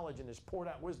this knowledge and this poured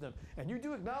out wisdom? And you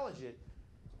do acknowledge it,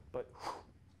 but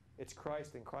it's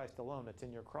Christ and Christ alone that's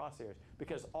in your crosshairs.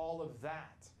 Because all of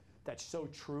that's so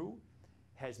true,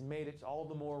 has made it all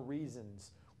the more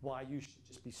reasons why you should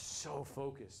just be so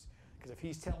focused. Because if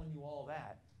he's telling you all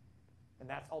that, and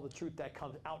that's all the truth that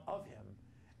comes out of him,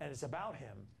 and it's about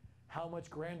him, how much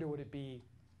grander would it be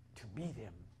to meet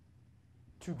him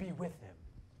to be with him.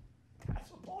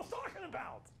 That's what Paul's talking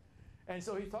about. And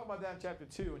so he's talking about that in chapter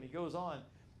 2, and he goes on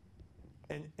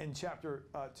in chapter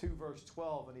 2, verse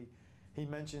 12, and he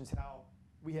mentions how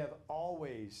they have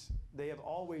always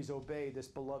obeyed this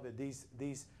beloved,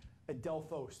 these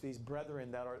adelphos, these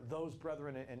brethren that are those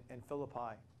brethren in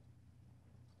Philippi.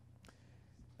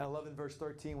 And I love in verse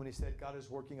 13 when he said God is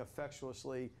working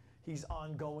effectuously. He's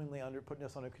ongoingly putting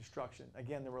us under construction.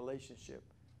 Again, the relationship.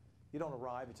 You don't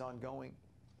arrive, it's ongoing.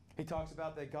 He talks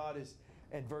about that God is,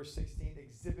 in verse 16,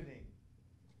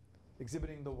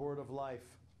 exhibiting the word of life.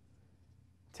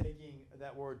 Taking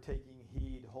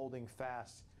heed, holding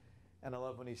fast. And I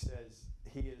love when he says,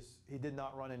 he did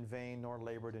not run in vain nor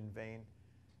labored in vain.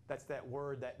 That's that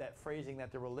word, that phrasing,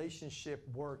 that the relationship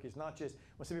work is not just,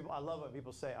 when some people, I love when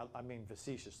people say, I mean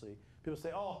facetiously, people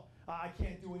say, oh, I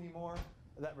can't do anymore.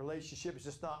 That relationship is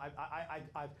just not, I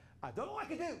don't know what I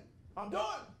can do. I'm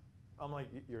done. I'm like,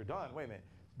 you're done. Wait a minute.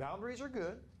 Boundaries are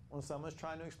good when someone's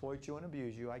trying to exploit you and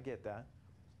abuse you. I get that.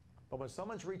 But when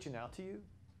someone's reaching out to you,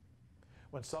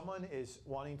 when someone is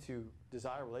wanting to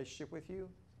desire a relationship with you,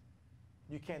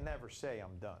 you can never say,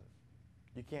 I'm done.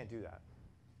 You can't do that.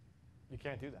 You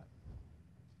can't do that.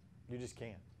 You just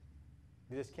can't.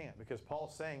 You just can't. Because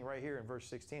Paul's saying right here in verse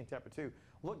 16, chapter 2,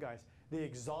 look, guys, the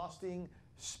exhausting,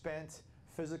 spent,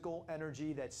 physical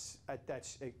energy that's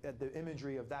the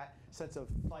imagery of that sense of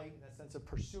fight and that sense of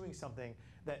pursuing something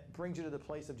that brings you to the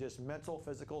place of just mental,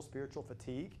 physical, spiritual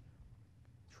fatigue.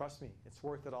 Trust me, it's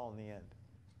worth it all in the end.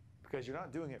 Because you're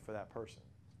not doing it for that person.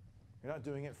 You're not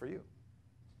doing it for you.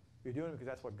 You're doing it because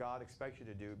that's what God expects you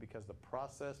to do, because the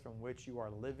process from which you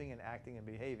are living and acting and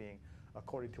behaving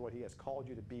according to what he has called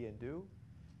you to be and do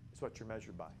is what you're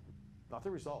measured by. Not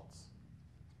the results.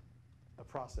 The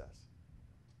process.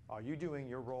 Are you doing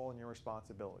your role and your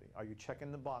responsibility? Are you checking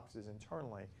the boxes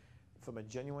internally from a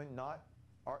genuine, not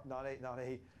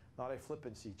a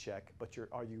flippancy check, but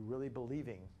are you really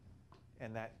believing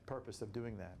in that purpose of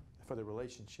doing that for the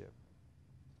relationship?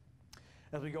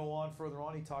 As we go on further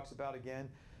on, he talks about again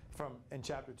in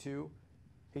chapter 2,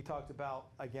 he talked about,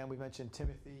 again, we mentioned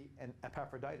Timothy and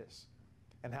Epaphroditus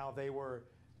and how they were,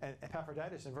 and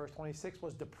Epaphroditus in verse 26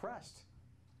 was depressed.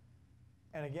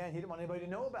 And again, he didn't want anybody to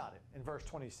know about it in verse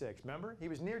 26. Remember? He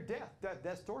was near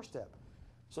death's doorstep.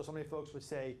 So many folks would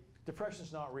say,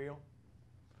 depression's not real.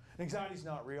 Anxiety's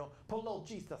not real. Put a little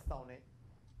Jesus on it.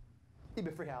 He'd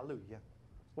be free, hallelujah.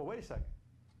 Well, wait a second.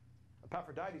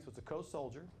 Epaphroditus was a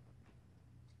co-soldier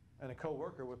and a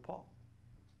co-worker with Paul.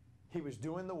 He was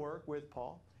doing the work with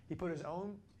Paul. He put his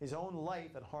own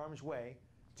life in harm's way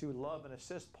to love and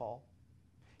assist Paul.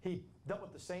 He dealt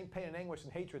with the same pain and anguish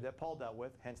and hatred that Paul dealt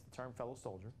with, hence the term fellow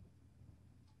soldier.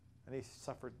 And he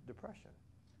suffered depression.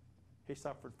 He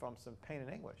suffered from some pain and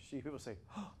anguish. See, people say,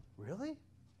 oh, really?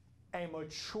 A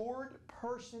matured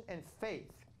person in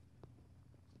faith,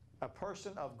 a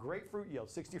person of great fruit yield,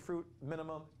 60 fruit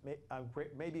minimum,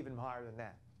 maybe even higher than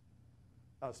that,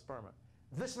 of sperma.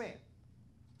 This man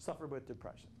suffered with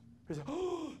depression. He said,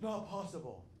 oh, not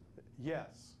possible.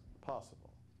 Yes, possible.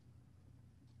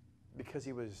 Because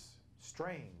he was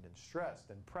strained and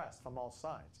stressed and pressed from all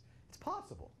sides. It's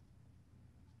possible.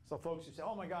 So folks who say,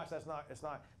 oh my gosh, that's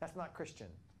not Christian.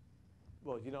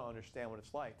 Well, you don't understand what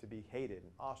it's like to be hated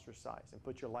and ostracized and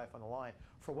put your life on the line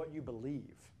for what you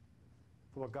believe,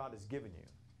 for what God has given you.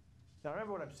 Now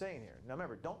remember what I'm saying here. Now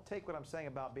remember, don't take what I'm saying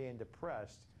about being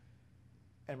depressed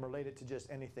and relate it to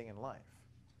just anything in life.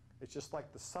 It's just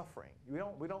like the suffering. We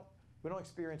don't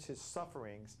experience his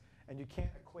sufferings, and you can't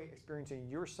equate experiencing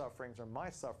your sufferings or my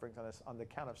sufferings on the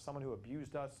account of someone who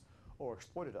abused us or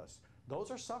exploited us. Those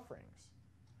are sufferings.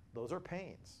 Those are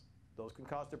pains. Those can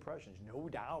cause depressions, no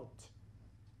doubt.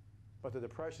 But the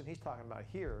depression he's talking about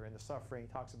here and the suffering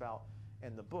he talks about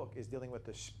in the book is dealing with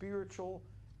the spiritual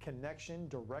connection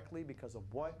directly because of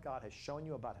what God has shown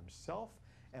you about himself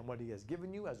and what he has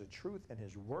given you as a truth in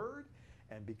his word.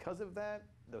 And because of that,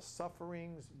 the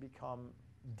sufferings become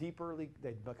deeper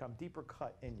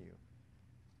cut in you.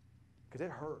 Because it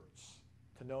hurts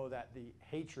to know that the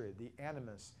hatred, the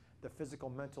animus, the physical,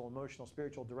 mental, emotional,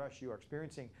 spiritual duress you are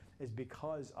experiencing is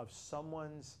because of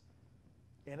someone's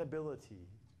inability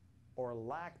or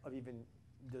lack of even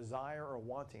desire or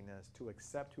wantingness to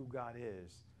accept who God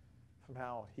is from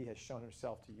how he has shown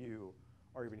himself to you,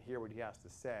 or even hear what he has to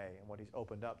say and what he's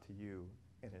opened up to you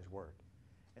in his word.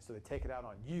 And so they take it out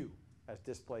on you as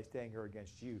displaced anger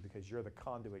against you because you're the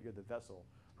conduit, you're the vessel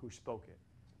who spoke it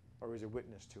or was a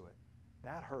witness to it.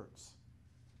 That hurts.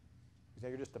 Because now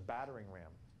you're just a battering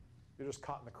ram. You're just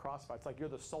caught in the crossfire. It's like you're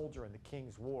the soldier in the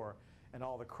king's war and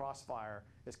all the crossfire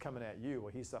is coming at you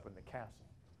while he's up in the castle.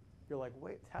 You're like,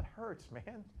 wait, that hurts,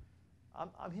 man.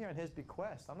 I'm here on his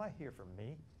bequest. I'm not here for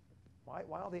me. Why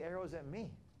all the arrows at me?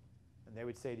 And they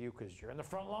would say to you, because you're in the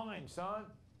front line, son.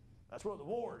 That's where the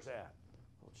war's at.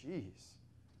 Well, geez.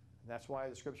 And that's why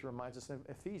the scripture reminds us in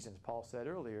Ephesians, Paul said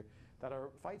earlier, that our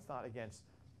fight's not against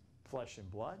flesh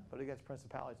and blood, but against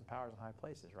principalities and powers in high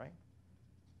places, right?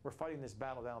 We're fighting this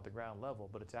battle down at the ground level,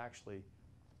 but it's actually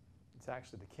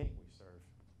the king we serve.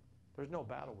 There's no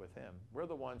battle with him. We're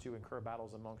the ones who incur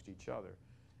battles amongst each other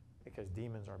because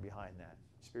demons are behind that.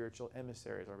 Spiritual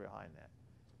emissaries are behind that.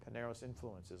 Caneros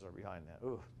influences are behind that.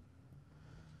 Ooh.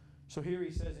 So here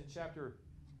he says in chapter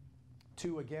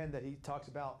 2 again that he talks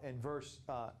about in verse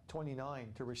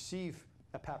 29 to receive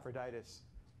Epaphroditus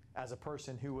as a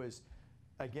person who was,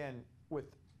 again, with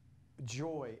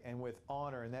joy and with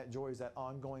honor, and that joy is that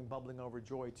ongoing bubbling over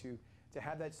joy, to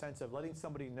have that sense of letting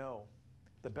somebody know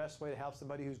the best way to help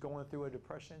somebody who's going through a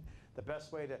depression, the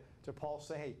best way to Paul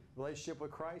say, hey, relationship with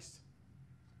Christ.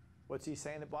 What's he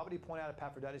saying? Why would he point out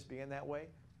Epaphroditus being that way?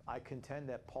 I contend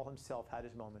that Paul himself had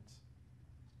his moments.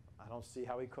 I don't see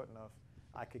how he couldn't have.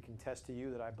 I could contest to you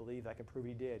that I believe, I can prove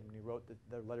he did. When he wrote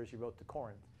the letters he wrote to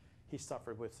Corinth, he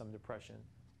suffered with some depression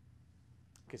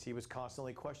because he was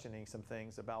constantly questioning some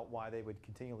things about why they would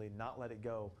continually not let it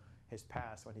go, his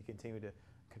past, when he continued to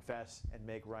confess and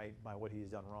make right by what he has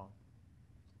done wrong.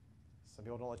 Some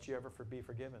people don't let you ever be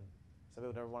forgiven. Some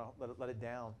people never want to let it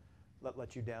down,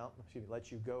 let you down. Excuse me,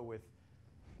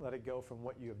 let it go from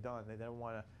what you have done. They don't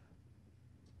want to,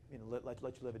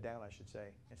 let you live it down, I should say.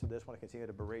 And so they just want to continue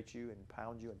to berate you and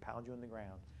pound you in the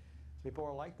ground. Some people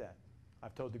are like that.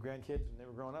 I've told the grandkids when they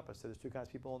were growing up, I said there's two kinds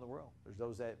of people in the world. There's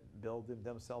those that build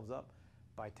themselves up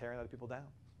by tearing other people down.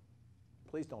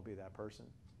 Please don't be that person.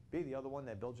 Be the other one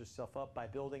that builds yourself up by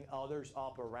building others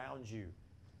up around you.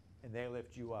 And they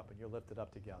lift you up, and you're lifted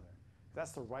up together.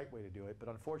 That's the right way to do it, but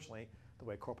unfortunately, the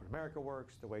way corporate America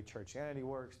works, the way churchianity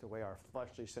works, the way our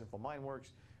fleshly, sinful mind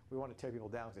works, we want to tear people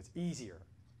down because it's easier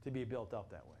to be built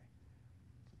up that way.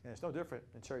 And it's no different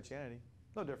in churchianity.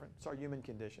 No different. It's our human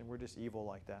condition. We're just evil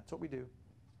like that. It's what we do.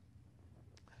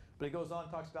 But he goes on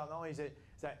and talks about not only is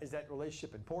that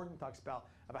relationship important, talks about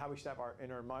how we should have our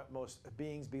innermost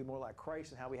beings be more like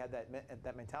Christ and how we had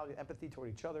that mentality of empathy toward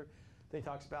each other. Then he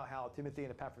talks about how Timothy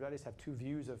and Epaphroditus have two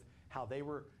views of how they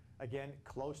were, again,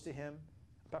 close to him.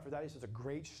 Epaphroditus was a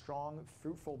great, strong,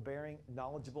 fruitful, bearing,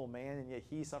 knowledgeable man, and yet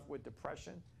he suffered with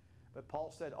depression. But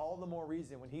Paul said all the more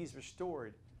reason when he's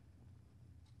restored,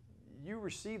 you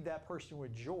receive that person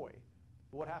with joy.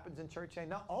 But what happens in church?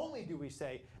 Not only do we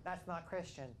say, that's not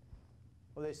Christian,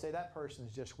 well, they say that person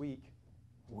is just weak.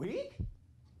 Weak?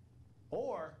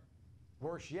 Or,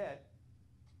 worse yet,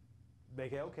 they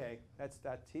go, okay,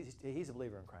 he's a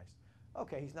believer in Christ.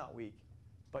 Okay, he's not weak,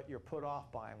 but you're put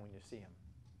off by him when you see him.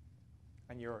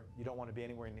 And you don't want to be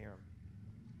anywhere near him.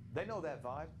 They know that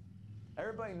vibe.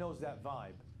 Everybody knows that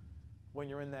vibe when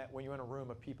you're in a room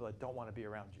of people that don't want to be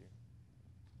around you.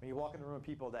 When you walk in a room of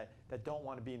people that don't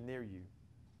want to be near you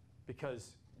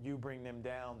because you bring them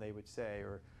down, they would say,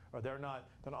 or they're not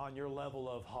on your level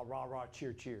of rah, rah,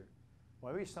 cheer, cheer.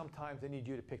 Well, maybe sometimes they need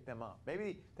you to pick them up.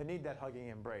 Maybe they need that hugging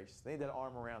embrace. They need that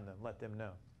arm around them. Let them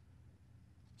know.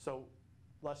 So,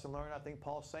 lesson learned, I think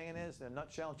Paul's saying is, in a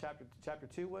nutshell in chapter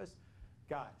 2 was,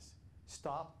 guys,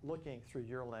 stop looking through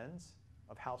your lens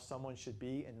of how someone should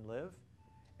be and live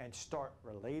and start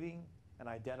relating and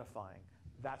identifying.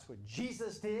 That's what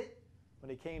Jesus did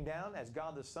when he came down as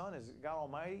God the Son, as God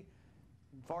Almighty.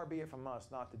 Far be it from us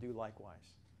not to do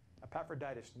likewise.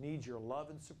 Epaphroditus needs your love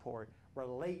and support.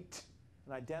 Relate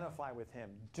and identify with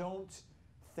him. Don't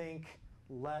think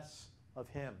less of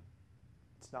him.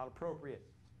 It's not appropriate.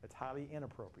 It's highly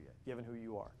inappropriate, given who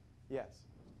you are. Yes?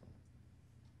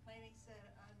 Laney said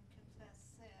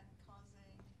unconfessed sin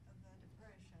causing the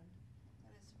depression.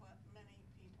 That is what many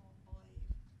people believe.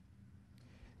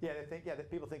 Yeah,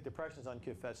 that people think depression is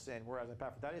unconfessed sin, whereas in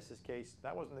Epaphroditus' case,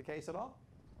 that wasn't the case at all.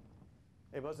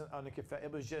 It wasn't unconfessed.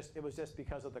 It was just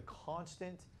because of the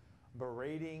constant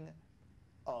berating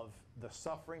of the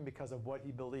suffering because of what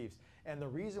he believes. And the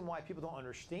reason why people don't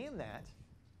understand that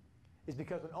is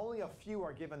because when only a few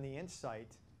are given the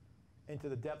insight into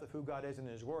the depth of who God is in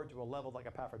his word to a level like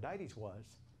Epaphroditus was,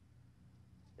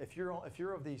 if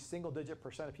you're of the single-digit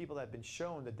 % of people that have been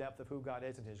shown the depth of who God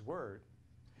is in his word,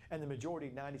 and the majority,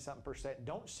 90-something %,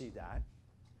 don't see that,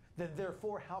 then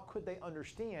therefore, how could they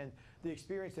understand the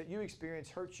experience that you experience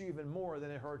hurts you even more than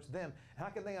it hurts them? How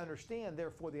can they understand,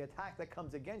 therefore, the attack that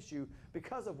comes against you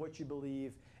because of what you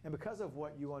believe and because of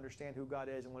what you understand who God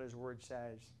is and what his word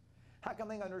says? How can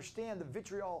they understand the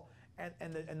vitriol and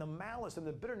the malice and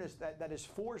the bitterness that is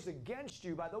forged against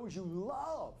you by those you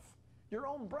love, your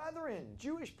own brethren,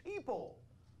 Jewish people?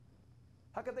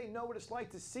 How could they know what it's like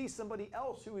to see somebody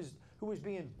else who is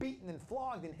being beaten and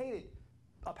flogged and hated,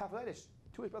 Epaphroditus,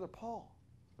 to his brother Paul?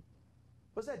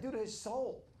 What does that do to his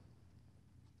soul?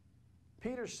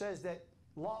 Peter says that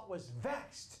Lot was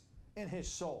vexed in his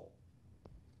soul.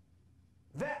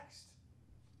 Vexed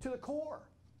to the core.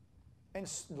 And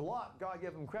Lot, God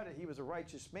gave him credit, he was a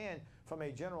righteous man from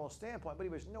a general standpoint, but he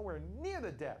was nowhere near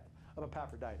the depth of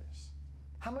Epaphroditus.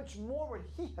 How much more would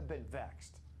he have been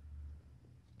vexed,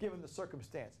 given the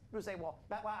circumstance? People say, well,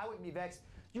 I wouldn't be vexed.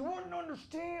 You wouldn't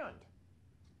understand.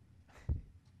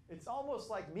 It's almost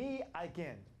like me,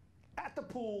 again, at the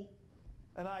pool,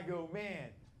 and I go, man,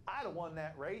 I'd have won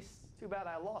that race. Too bad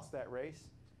I lost that race.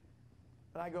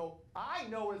 And I go, I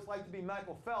know what it's like to be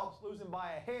Michael Phelps losing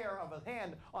by a hair of a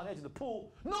hand on the edge of the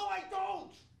pool. No, I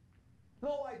don't.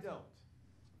 No, I don't.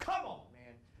 Come on,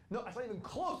 man. No, it's not even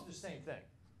close to the same thing.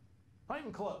 Not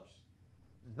even close.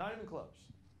 Not even close.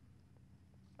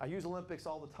 I use Olympics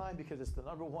all the time because it's the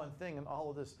number one thing in all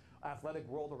of this athletic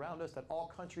world around us that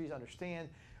all countries understand.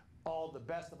 All the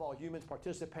best of all humans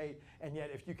participate, and yet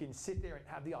if you can sit there and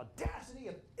have the audacity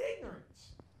of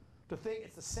ignorance to think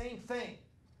it's the same thing,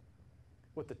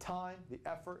 with the time, the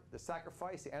effort, the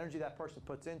sacrifice, the energy that person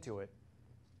puts into it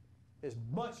is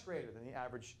much greater than the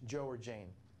average Joe or Jane.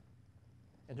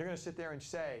 And you're going to sit there and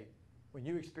say, when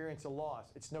you experience a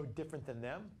loss, it's no different than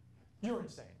them, you're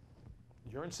insane.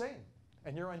 You're insane.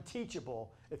 And you're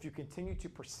unteachable if you continue to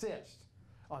persist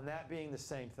on that being the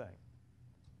same thing.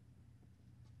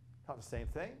 Not the same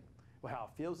thing. Well, how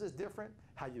it feels is different.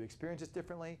 How you experience it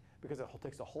differently, because it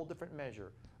takes a whole different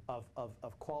measure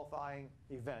of qualifying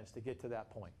events to get to that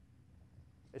point.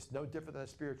 It's no different than a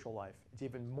spiritual life. It's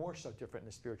even more so different in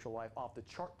the spiritual life, off the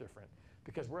chart different,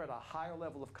 because we're at a higher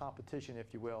level of competition,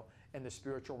 if you will, in the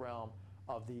spiritual realm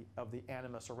of the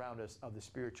animus around us, of the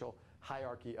spiritual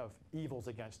hierarchy of evils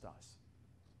against us.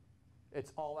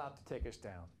 It's all out to take us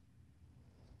down.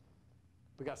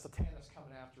 We got Satanas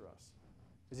coming after us.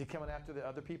 Is he coming after the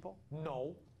other people?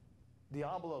 No.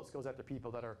 Diabolos goes after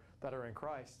people that are in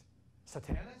Christ.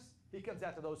 Satanas, he comes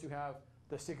after those who have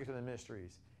the secrets of the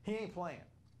mysteries. He ain't playing.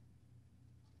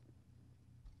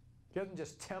 He doesn't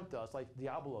just tempt us like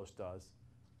Diabolos does.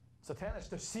 Satanas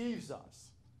deceives us.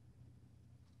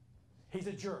 He's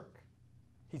a jerk.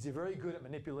 He's very good at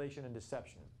manipulation and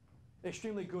deception.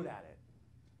 Extremely good at it.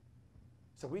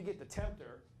 So we get the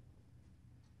tempter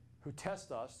who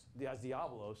tests us as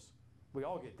Diabolos. We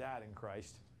all get that in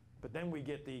Christ. But then we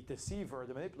get the deceiver,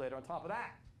 the manipulator on top of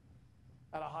that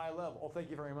at a high level. Oh, thank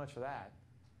you very much for that,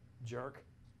 jerk.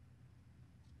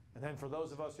 And then for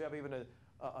those of us who have even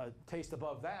a taste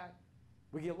above that,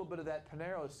 we get a little bit of that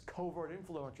Paneros covert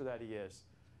influencer that he is.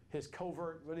 His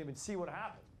covert, we don't even see what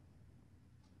happened.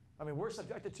 I mean, we're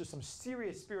subjected to some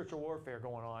serious spiritual warfare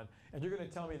going on, and you're going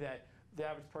to tell me that the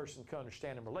average person can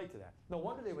understand and relate to that. No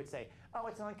wonder they would say, oh,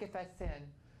 it's an unconfessed sin.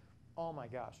 Oh my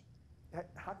gosh.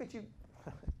 How could you?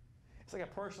 It's like a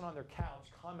person on their couch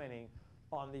commenting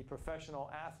on the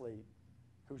professional athlete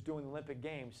who's doing the Olympic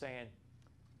Games saying,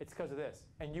 it's because of this.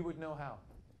 And you would know how.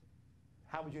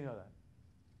 How would you know that?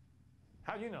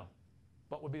 How do you know?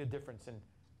 What would be the difference in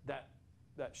that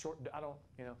short, how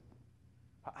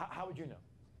would you know?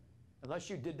 Unless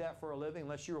you did that for a living,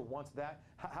 unless you were once that,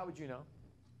 how would you know?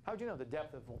 How would you know the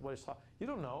depth of what is taught? You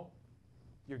don't know.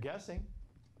 You're guessing.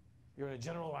 You're in a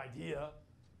general idea.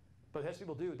 But as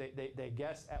people do, they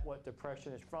guess at what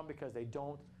depression is from because they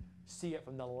don't see it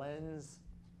from the lens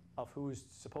of who's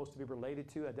supposed to be related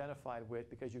to, identified with,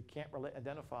 because you can't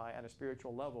identify on a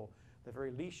spiritual level. The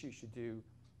very least you should do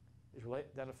is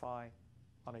identify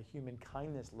on a human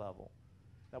kindness level.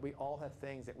 Now, we all have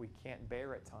things that we can't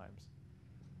bear at times.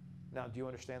 Now, do you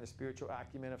understand the spiritual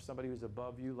acumen of somebody who's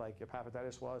above you, like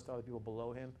Epaphroditus was to other people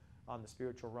below him on the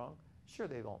spiritual rung? Sure,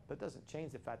 they don't. But it doesn't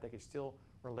change the fact they can still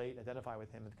relate and identify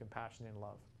with him with compassion and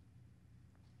love.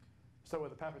 So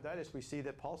with Epaphroditus, we see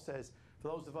that Paul says, for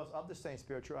those of us of the same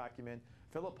spiritual acumen,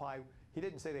 Philippi, he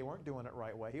didn't say they weren't doing it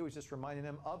right way. He was just reminding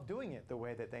them of doing it the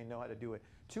way that they know how to do it,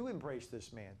 to embrace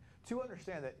this man, to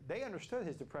understand that they understood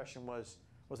his depression was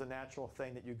a natural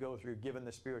thing that you go through given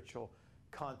the spiritual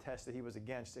contest that he was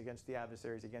against the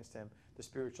adversaries against him, the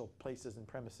spiritual places and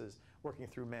premises working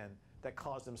through men that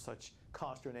caused him such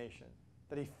consternation,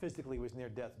 that he physically was near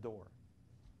death's door.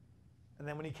 And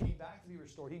then when he came back to be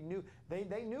restored, he knew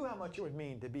they knew how much it would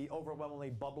mean to be overwhelmingly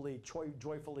bubbly,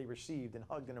 joyfully received and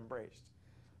hugged and embraced.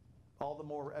 All the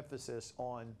more emphasis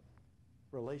on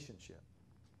relationship,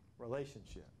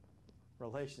 relationship,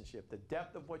 relationship. The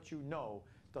depth of what you know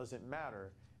doesn't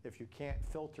matter if you can't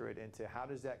filter it into how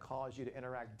does that cause you to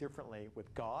interact differently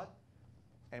with God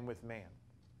and with man.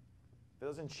 If it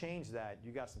doesn't change that,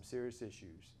 you got some serious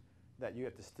issues. that you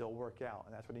have to still work out.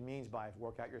 And that's what he means by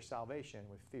work out your salvation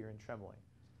with fear and trembling.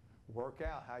 Work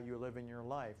out how you live in your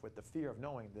life with the fear of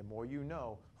knowing the more you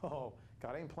know, oh,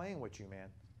 God ain't playing with you, man.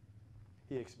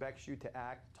 He expects you to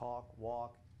act, talk,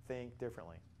 walk, think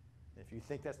differently. If you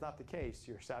think that's not the case,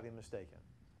 you're sadly mistaken.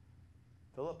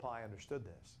 Philippi understood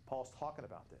this. Paul's talking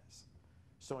about this.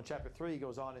 So in chapter 3, he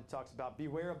goes on and talks about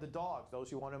beware of the dogs, those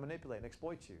who want to manipulate and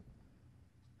exploit you.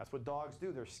 That's what dogs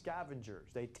do. They're scavengers.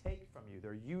 They take from you.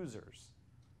 They're users.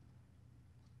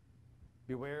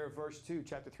 Beware of verse 2,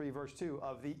 chapter 3, verse 2,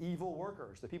 of the evil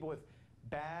workers, the people with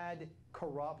bad,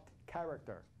 corrupt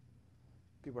character.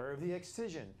 Beware of the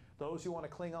excision, those who want to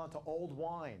cling on to old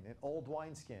wine and old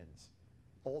wineskins,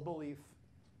 old belief,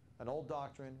 an old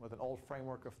doctrine with an old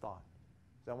framework of thought.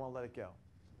 They don't want to let it go.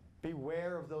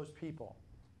 Beware of those people.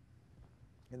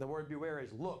 And the word beware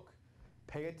is look,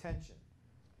 pay attention.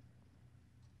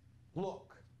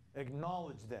 Look,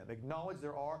 acknowledge them. Acknowledge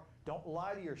there are. Don't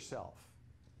lie to yourself.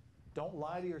 Don't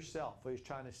lie to yourself, what he's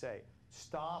trying to say.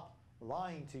 Stop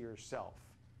lying to yourself.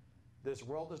 This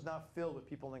world is not filled with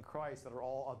people in Christ that are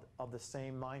all of the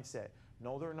same mindset.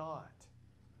 No, they're not.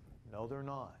 No, they're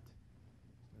not.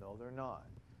 No, they're not.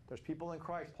 There's people in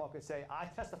Christ, Paul can say, I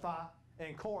testify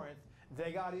in Corinth,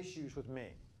 they got issues with me.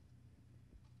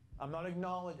 I'm not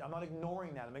ignoring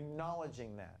that. I'm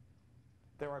acknowledging that.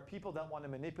 There are people that want to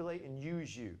manipulate and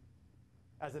use you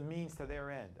as a means to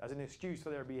their end, as an excuse for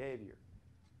their behavior,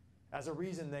 as a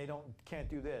reason they can't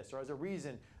do this, or as a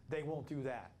reason they won't do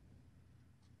that.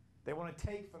 They want to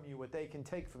take from you what they can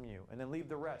take from you and then leave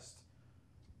the rest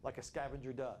like a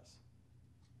scavenger does.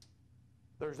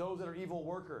 There's those that are evil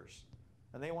workers,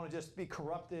 and they want to just be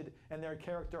corrupted in their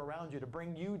character around you to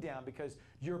bring you down because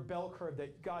your bell curve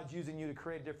that God's using you to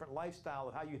create a different lifestyle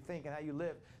of how you think and how you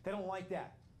live. They don't like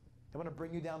that. They want to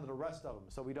bring you down to the rest of them,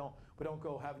 so we don't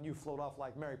go having you float off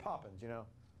like Mary Poppins, you know.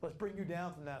 Let's bring you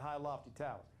down from that high lofty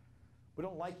tower. We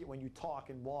don't like it when you talk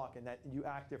and walk and that you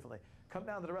act differently. Come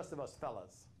down to the rest of us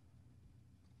fellas.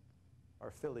 Or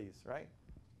fillies, right?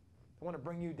 They want to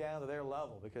bring you down to their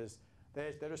level because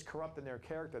they're just corrupt in their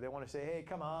character. They want to say, hey,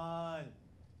 come on.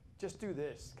 Just do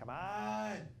this. Come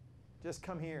on. Just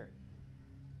come here.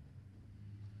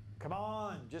 Come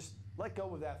on. Just let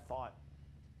go of that thought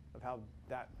of how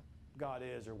that God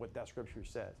is or what that scripture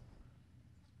says.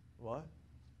 What?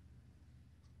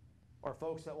 Or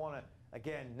folks that want to,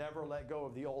 again, never let go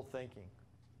of the old thinking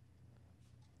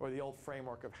or the old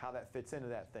framework of how that fits into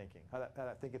that thinking, how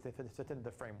that thinking fits into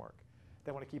the framework.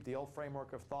 They want to keep the old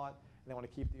framework of thought, and they want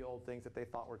to keep the old things that they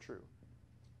thought were true.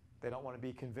 They don't want to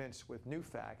be convinced with new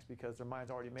facts because their mind's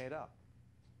already made up.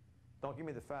 Don't give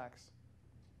me the facts,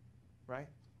 right?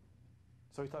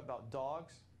 So we talk about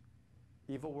dogs,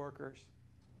 evil workers,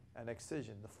 and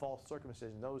excision, the false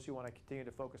circumcision, those who want to continue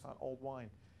to focus on old wine.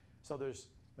 So there's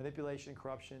manipulation,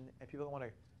 corruption, and people that want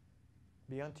to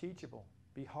be unteachable,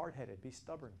 be hard-headed, be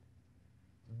stubborn.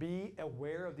 Be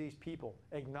aware of these people.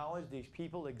 Acknowledge these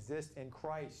people exist in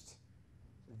Christ.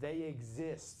 They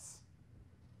exist.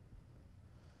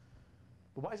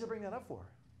 But why does it bring that up for?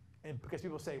 And because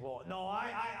people say, well, no,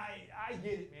 I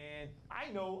get it, man.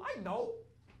 I know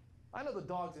the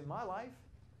dogs in my life.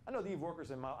 I know the evil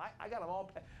workers in my life. I got them all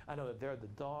pegged. I know that they're the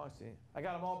dogs. I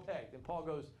got them all pegged. And Paul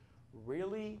goes,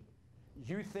 really?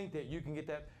 You think that you can get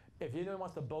that? If anyone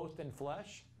wants to boast in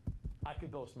flesh, I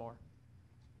could boast more.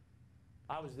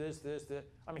 I was this.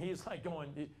 I mean, he's like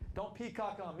going, don't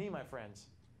peacock on me, my friends.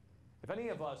 If any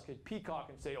of us could peacock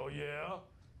and say, oh yeah,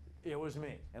 it was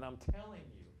me. And I'm telling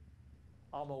you,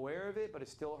 I'm aware of it, but it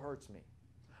still hurts me.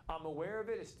 I'm aware of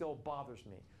it, it still bothers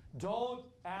me. Don't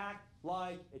act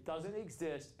like it doesn't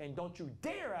exist, and don't you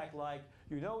dare act like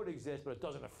you know it exists, but it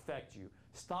doesn't affect you.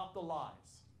 Stop the lies.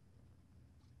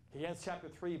 He ends chapter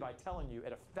 3 by telling you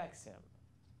it affects him.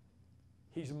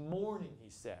 He's mourning, he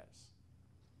says,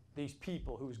 these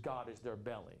people whose God is their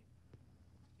belly.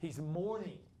 He's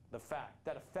mourning the fact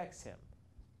that affects him.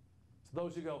 So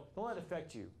those who go, don't let it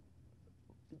affect you,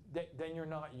 then you're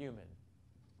not human.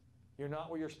 You're not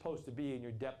where you're supposed to be in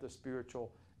your depth of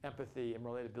spiritual empathy and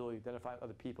relatability, identify with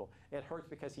other people. It hurts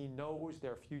because he knows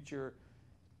their future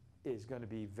is going to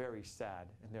be very sad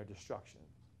in their destruction.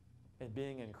 And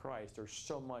being in Christ, there's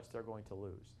so much they're going to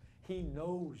lose. He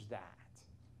knows that.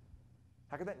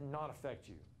 How could that not affect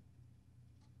you?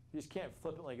 You just can't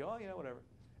flippantly go, oh, whatever.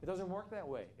 It doesn't work that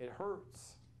way. It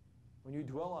hurts. When you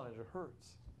dwell on it, it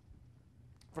hurts.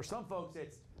 For some folks,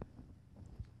 it's,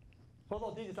 hold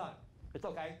on, Jesus time. It's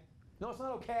okay. No, it's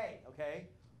not okay, okay?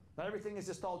 Not everything is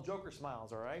just all Joker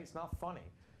smiles, all right? It's not funny.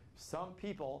 Some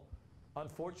people,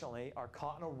 unfortunately, are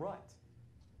caught in a rut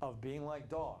of being like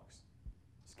dogs,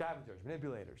 scavengers,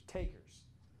 manipulators, takers,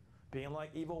 being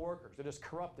like evil workers. They're just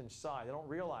corrupt inside. They don't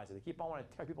realize it. They keep on wanting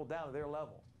to tear people down to their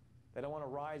level. They don't want to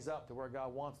rise up to where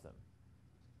God wants them.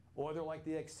 Or they're like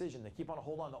the excision. They keep on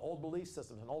holding on to old belief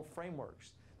systems and old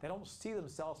frameworks. They don't see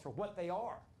themselves for what they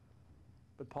are.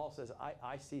 But Paul says,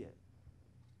 I see it.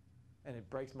 And it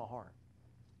breaks my heart.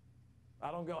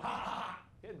 I don't go, ha, ha, ha.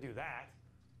 He doesn't do that.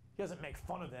 He doesn't make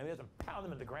fun of them. He doesn't pound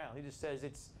them into the ground. He just says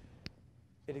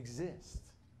it exists.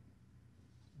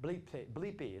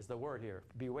 Bleepy is the word here.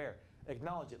 Beware.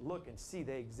 Acknowledge it. Look and see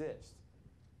they exist.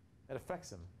 It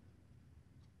affects him.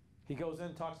 He goes in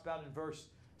and talks about in verse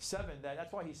 7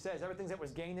 that's why he says, everything that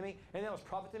was gain to me, anything that was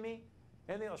profit to me,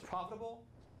 anything that was profitable,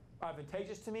 or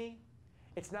advantageous to me,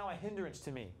 it's now a hindrance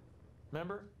to me.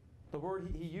 Remember? The word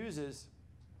he uses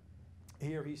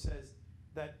here, he says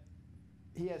that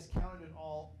he has counted it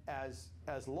all as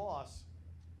loss,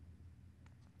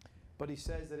 but he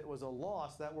says that it was a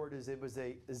loss. That word is, it was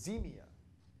a zemia.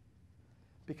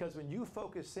 Because when you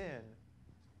focus in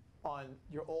on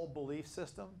your old belief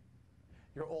system,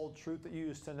 your old truth that you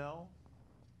used to know,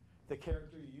 the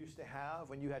character you used to have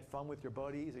when you had fun with your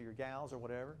buddies or your gals or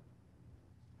whatever,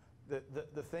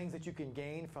 the things that you can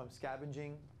gain from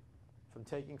scavenging, from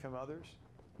taking from others,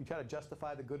 you try to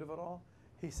justify the good of it all.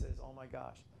 He says, oh my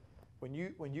gosh, when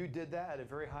you did that at a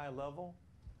very high level,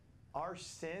 our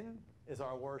sin is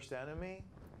our worst enemy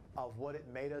of what it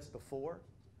made us before.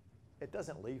 It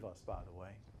doesn't leave us, by the way.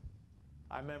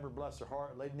 I remember, bless her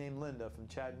heart, a lady named Linda from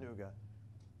Chattanooga,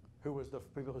 who was the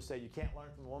people who say you can't learn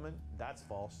from a woman. That's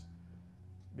false,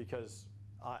 because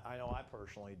I know I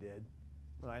personally did,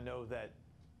 and I know that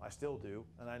I still do,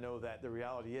 and I know that the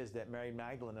reality is that Mary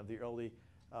Magdalene of the early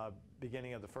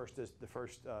beginning of the first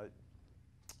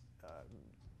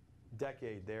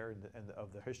decade there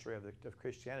of the history of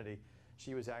Christianity,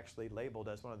 she was actually labeled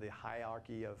as one of the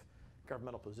hierarchy of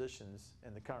governmental positions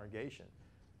in the congregation.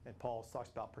 And Paul talks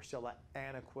about Priscilla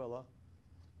and Aquila,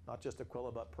 not just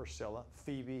Aquila, but Priscilla.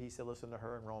 Phoebe, he said, listen to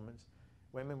her in Romans.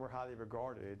 Women were highly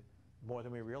regarded, more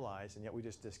than we realize, and yet we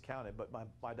just discount it, but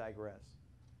I digress.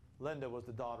 Linda was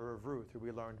the daughter of Ruth, who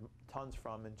we learned tons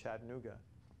from in Chattanooga.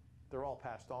 They're all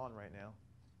passed on right now.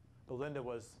 But Linda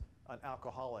was an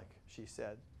alcoholic, she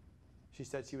said. She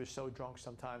said she was so drunk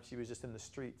sometimes she was just in the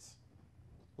streets,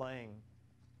 laying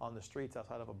on the streets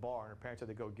outside of a bar, and her parents had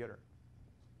to go get her.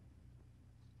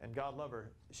 And God loved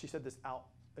her. She said this out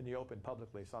in the open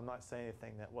publicly, so I'm not saying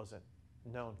anything that wasn't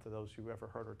known for those who ever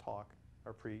heard her talk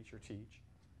or preach or teach.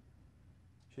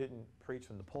 She didn't preach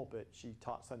from the pulpit. She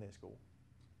taught Sunday school.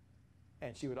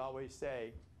 And she would always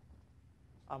say,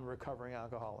 I'm a recovering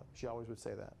alcoholic. She always would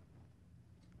say that.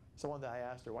 So one day I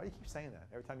asked her, why do you keep saying that?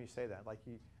 Every time you say that, like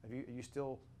are you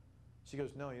still, she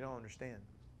goes, no, you don't understand.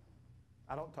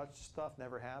 I don't touch stuff,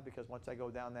 never have, because once I go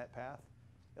down that path,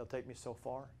 it'll take me so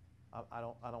far, I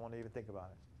don't want to even think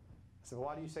about it. I said, well,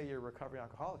 why do you say you're a recovering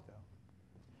alcoholic though?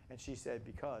 And she said,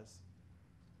 because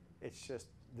it's just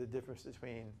the difference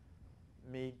between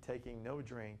me taking no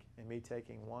drink and me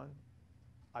taking one.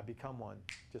 I become one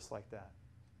just like that.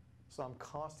 So I'm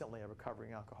constantly a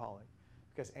recovering alcoholic,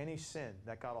 because any sin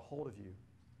that got a hold of you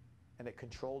and it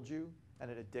controlled you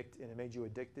and it made you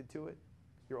addicted to it,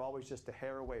 you're always just a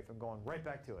hair away from going right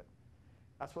back to it.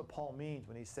 That's what Paul means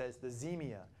when he says the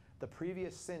zemia, the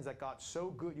previous sins that got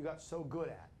so good, you got so good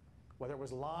at, whether it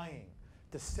was lying,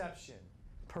 deception,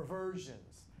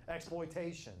 perversions,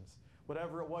 exploitations,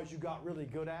 whatever it was you got really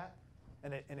good at,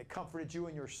 and it comforted you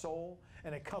in your soul,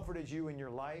 and it comforted you in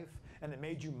your life, and it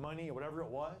made you money, or whatever it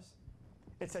was,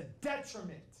 it's a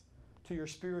detriment to your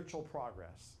spiritual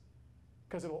progress,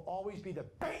 because it will always be the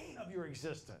bane of your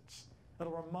existence.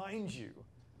 It'll remind you,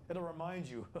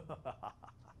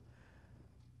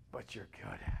 but you're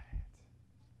good at it.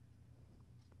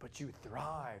 But you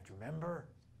thrived, remember?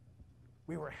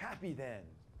 We were happy then.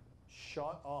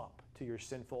 Shut up to your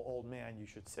sinful old man, you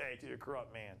should say, to your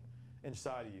corrupt man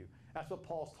inside of you. That's what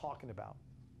Paul's talking about.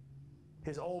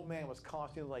 His old man was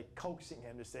constantly like coaxing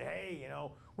him to say, hey,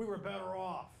 we were better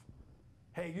off.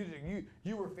 Hey,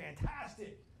 you were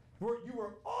fantastic. You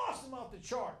were awesome off the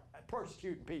chart at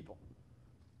persecuting people.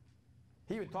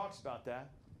 He even talks about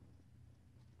that.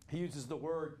 He uses the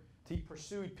word, he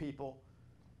pursued people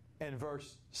in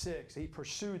verse 6. He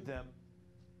pursued them.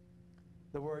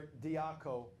 The word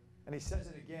diako. And he says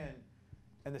it again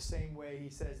in the same way he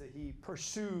says that he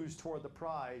pursues toward the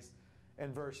prize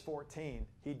in verse 14.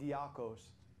 He diakos.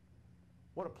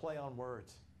 What a play on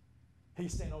words.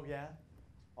 He's saying, oh yeah?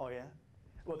 Oh yeah?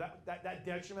 Well, that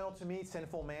detrimental to me,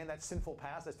 sinful man, that sinful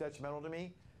past, that's detrimental to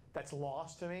me. That's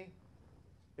lost to me.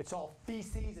 It's all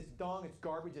feces, it's dung, it's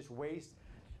garbage, it's waste.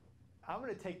 I'm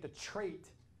going to take the trait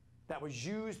that was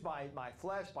used by my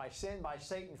flesh, by sin, by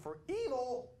Satan for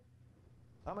evil,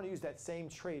 I'm going to use that same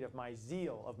trait of my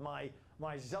zeal, of my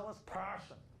zealous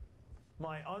passion,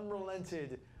 my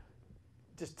unrelented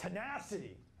just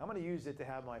tenacity. I'm going to use it to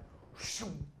have my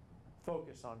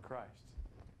focus on Christ.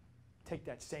 Take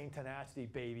that same tenacity,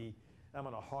 baby, and I'm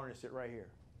going to harness it right here.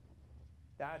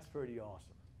 That's pretty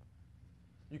awesome.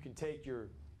 You can take your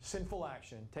sinful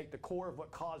action, take the core of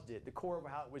what caused it, the core of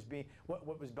how it was being,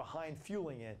 what was behind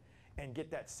fueling it, and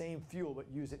get that same fuel, but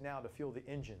use it now to fuel the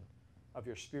engine of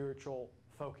your spiritual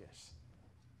focus.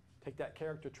 Take that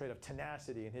character trait of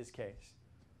tenacity in his case,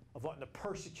 of wanting to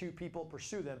persecute people,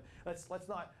 pursue them. Let's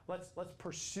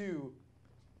pursue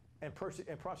and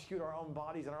prosecute our own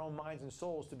bodies and our own minds and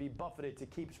souls to be buffeted, to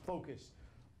keep focus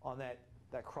on that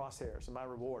crosshairs and my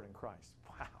reward in Christ.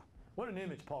 Wow, what an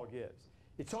image Paul gives.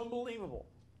 It's unbelievable.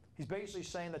 He's basically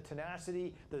saying the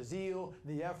tenacity, the zeal,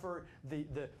 the effort,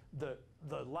 the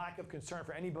lack of concern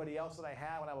for anybody else that I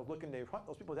had when I was looking to hunt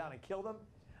those people down and kill them,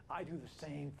 I do the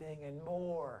same thing and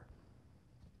more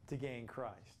to gain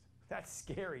Christ. That's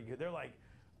scary. They're like,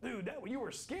 dude, you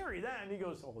were scary then. And he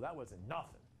goes, oh, that wasn't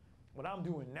nothing. What I'm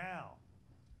doing now,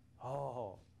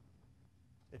 oh,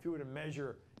 if you were to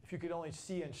measure, if you could only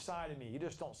see inside of me, you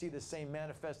just don't see the same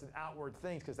manifested outward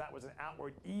things, because that was an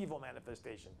outward evil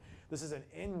manifestation. This is an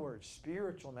inward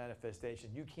spiritual manifestation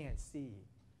you can't see.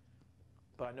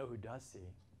 But I know who does see.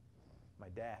 My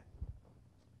dad,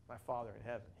 my Father in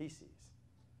heaven, he sees.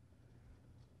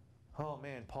 Oh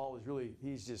man, Paul is really,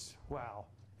 he's just, wow.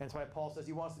 And that's why Paul says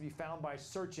he wants to be found by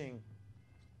searching,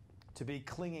 to be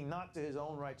clinging not to his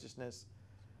own righteousness,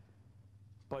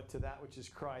 but to that which is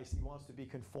Christ. He wants to be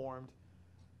conformed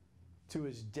to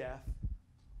his death.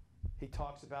 He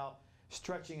talks about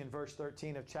stretching in verse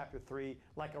 13 of chapter 3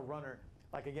 like a runner.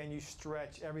 Like, again, you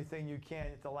stretch everything you can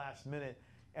at the last minute,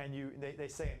 and they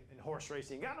say in horse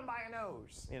racing, you got him by a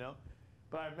nose, you know.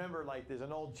 But I remember, like, there's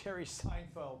an old Jerry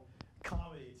Seinfeld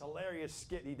comedy. It's a hilarious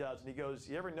skit he does, and he goes,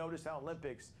 you ever notice how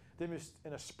Olympics, they're just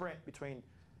in a sprint between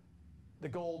the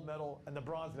gold medal and the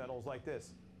bronze medal is like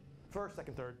this. First,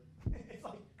 second, third. It's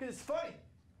like, because it's funny.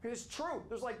 Because it's true.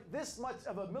 There's like this much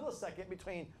of a millisecond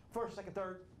between first, second,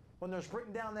 third when they're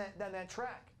sprinting down that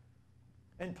track.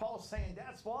 And Paul's saying,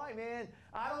 that's why, man,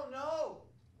 I don't know.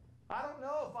 I don't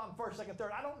know if I'm first, second,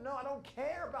 third. I don't know. I don't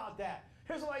care about that.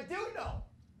 Here's what I do know.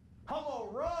 I'm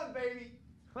going to run, baby.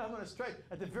 I'm going to stretch.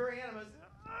 At the very end,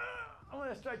 I'm going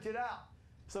to stretch it out.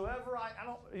 So wherever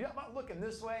I'm not looking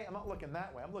this way. I'm not looking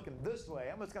that way. I'm looking this way.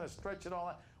 I'm just going to stretch it all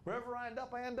out. Wherever I end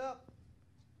up, I end up.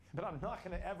 But I'm not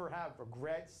going to ever have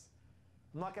regrets.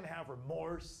 I'm not going to have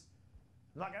remorse.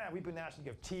 I'm not going to have weeping gnashing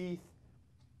of teeth.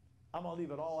 I'm going to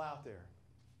leave it all out there.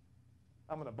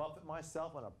 I'm going to buffet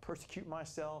myself. I'm going to persecute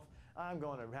myself. I'm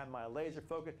going to have my laser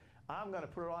focus. I'm going to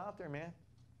put it all out there, man.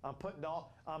 I'm putting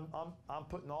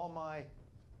all my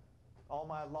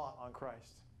lot on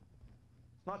Christ.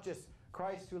 Not just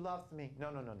Christ who loved me.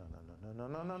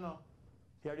 No.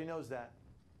 He already knows that.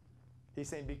 He's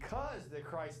saying, because the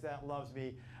Christ that loves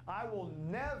me, I will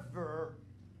never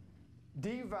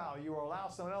devalue or allow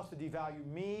someone else to devalue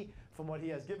me from what he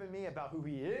has given me about who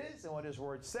he is and what his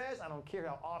word says. I don't care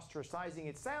how ostracizing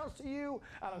it sounds to you.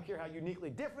 I don't care how uniquely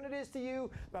different it is to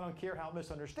you. I don't care how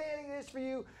misunderstanding it is for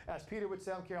you. As Peter would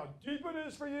say, I don't care how deep it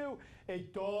is for you.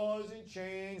 It doesn't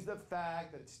change the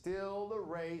fact that it's still the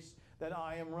race that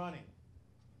I am running.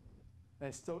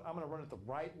 And I'm going to run it the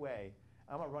right way.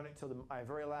 I'm going to run it till my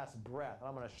very last breath. And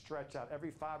I'm going to stretch out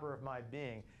every fiber of my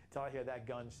being until I hear that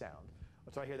gun sound.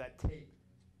 Until I hear that tape.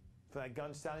 From that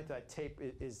gun sounding until that tape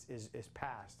is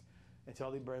passed.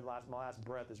 Until my last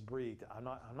breath is breathed. I'm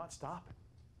not stopping.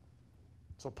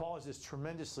 So Paul is this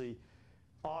tremendously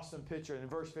awesome picture. And in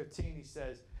verse 15 he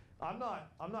says, I'm not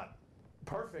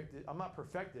perfect. I'm not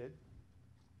perfected.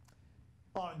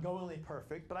 Ongoingly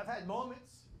perfect. But I've had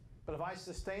moments. But have I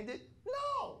sustained it?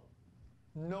 No.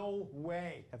 No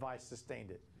way have I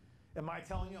sustained it. Am I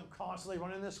telling you I'm constantly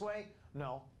running this way?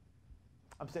 No.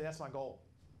 I'm saying that's my goal.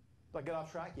 Do I get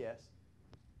off track? Yes.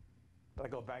 But I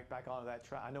go back onto that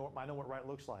track. I know what right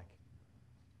looks like.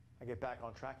 I get back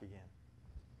on track again.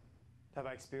 Have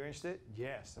I experienced it?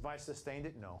 Yes. Have I sustained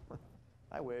it? No.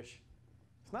 I wish.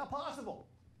 It's not possible.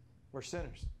 We're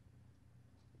sinners.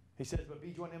 He says, but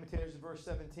be joint imitators in verse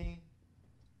 17.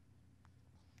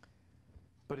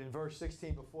 But in verse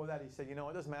 16 before that, he said, you know,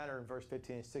 it doesn't matter in verse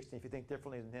 15 and 16 if you think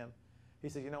differently than him. He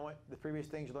said, you know what? The previous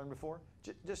things you learned before,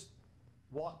 just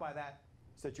walk by that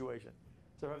situation.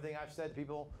 So everything I've said to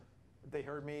people, they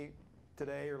heard me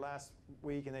today or last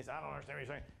week, and they say, I don't understand what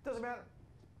you're saying. It doesn't matter.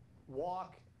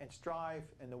 Walk and strive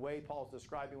in the way Paul's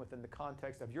describing within the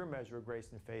context of your measure of grace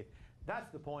and faith. That's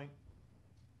the point.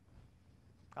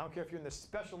 I don't care if you're in the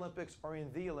Special Olympics or in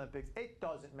the Olympics. It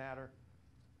doesn't matter.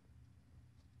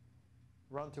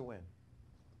 run to win.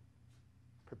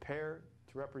 Prepare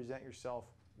to represent yourself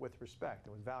with respect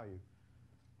and with value.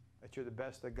 That you're the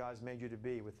best that God's made you to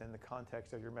be within the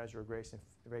context of your measure of grace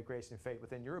and faith,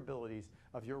 within your abilities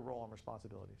of your role and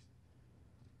responsibilities.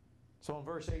 So in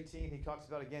verse 18, he talks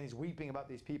about, again, he's weeping about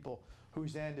these people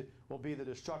whose end will be the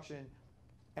destruction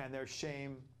and their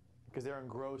shame because they're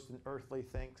engrossed in earthly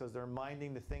things, because they're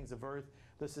minding the things of earth.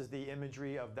 This is the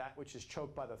imagery of that which is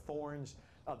choked by the thorns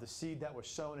of the seed that was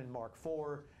sown in Mark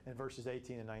 4 in verses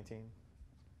 18 and 19.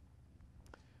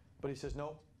 But he says,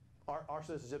 no, our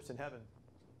citizenship's in heaven.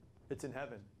 It's in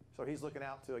heaven. So he's looking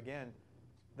out to, again,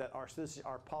 that our citizenship,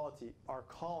 our polity, our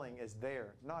calling is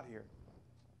there, not here.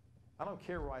 I don't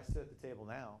care where I sit at the table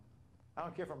now. I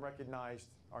don't care if I'm recognized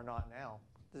or not now.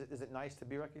 Is it nice to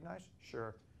be recognized?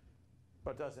 Sure.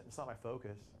 But it's not my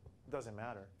focus. It doesn't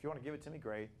matter. If you want to give it to me,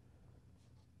 great.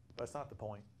 But it's not the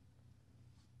point.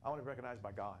 I want to be recognized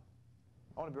by God.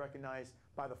 I want to be recognized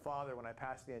by the Father when I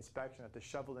pass the inspection at the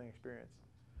shoveling experience.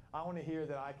 I want to hear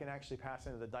that I can actually pass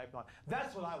into the diapason.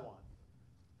 That's what I want.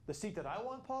 The seat that I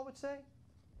want, Paul would say,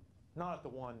 not at the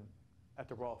one at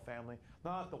the royal family,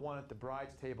 not at the one at the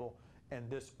bride's table and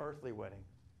this earthly wedding.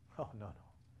 Oh, no.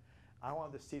 I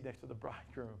want the seat next to the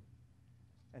bridegroom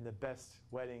and the best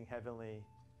wedding, heavenly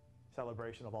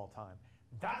celebration of all time.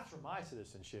 That's where my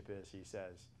citizenship is, he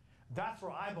says. That's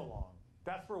where I belong.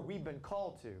 That's where we've been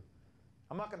called to.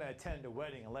 I'm not going to attend a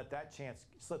wedding and let that chance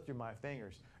slip through my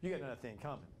fingers. You got another thing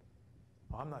coming.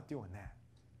 Oh, I'm not doing that.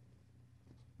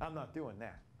 I'm not doing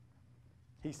that.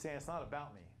 He's saying it's not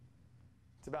about me.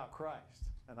 It's about Christ.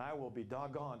 And I will be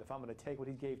doggoned if I'm going to take what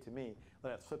he gave to me,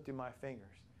 let it slip through my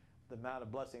fingers. The amount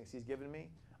of blessings he's given me,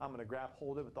 I'm going to grab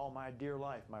hold of it with all my dear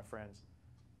life, my friends.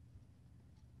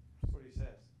 That's what he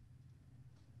says.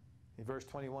 In verse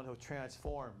 21, he'll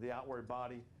transform the outward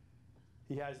body.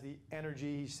 He has the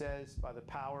energy, he says, by the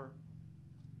power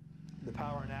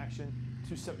in action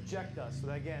to subject us. So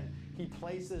that again, he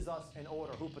places us in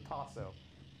order, hupotasso.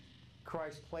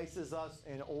 Christ places us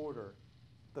in order.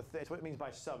 That's what it means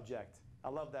by subject. I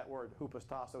love that word,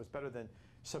 hupotasso. It's better than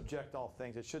subject all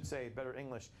things. It should say, better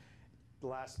English, the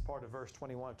last part of verse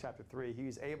 21 of chapter 3.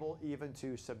 He's able even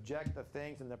to subject the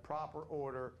things in the proper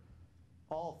order,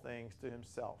 all things to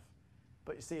himself.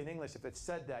 But you see, in English, if it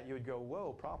said that, you would go,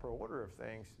 whoa, proper order of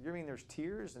things. You mean there's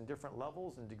tiers and different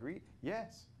levels and degrees?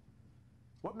 Yes.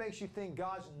 What makes you think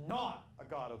God's not a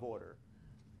God of order?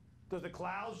 Does the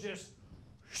clouds just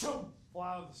shoom,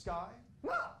 fly out of the sky?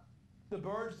 No. The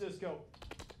birds just go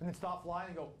and then stop flying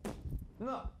and go,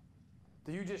 no.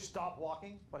 Do you just stop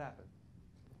walking? What happened?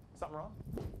 Something wrong?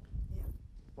 Yeah.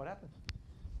 What happened?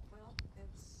 Well,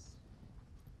 it's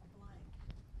blank.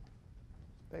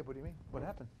 Babe, what do you mean? What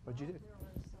happened? What did you do? There was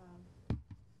a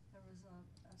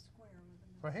square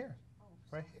with a Right here. Oh,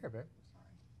 Right sorry. here, babe. Sorry.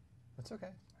 That's okay.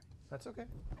 That's okay.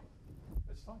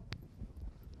 It's fine.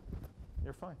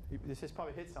 You're fine. This has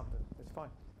probably hit something. It's fine.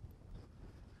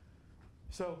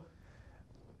 So,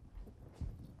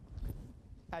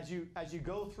 as you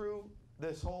go through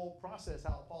this whole process,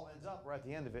 how Paul ends up, we're at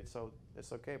the end of it, so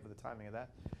it's okay for the timing of that.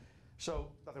 So,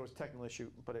 I thought there was a technical issue,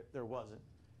 but there wasn't.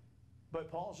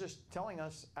 But Paul's just telling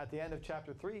us at the end of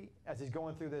chapter 3, as he's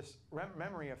going through this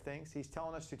memory of things, he's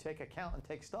telling us to take account and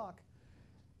take stock.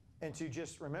 And to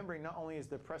just remembering not only is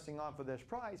the pressing on for this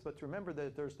prize, but to remember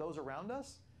that there's those around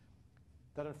us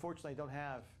that unfortunately don't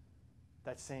have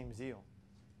that same zeal.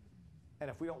 And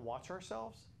if we don't watch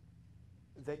ourselves,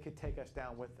 they could take us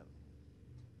down with them.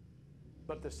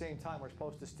 But at the same time, we're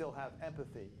supposed to still have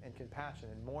empathy and compassion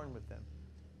and mourn with them.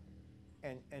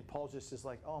 And Paul just is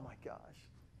like, oh my gosh,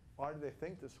 why do they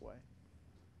think this way?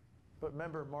 But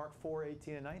remember Mark 4,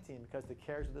 18 and 19, because the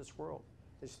cares of this world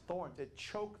is thorns. It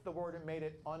choked the word and made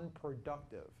it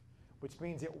unproductive, which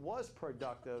means it was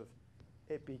productive,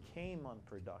 it became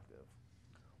unproductive.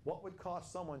 What would cause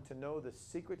someone to know the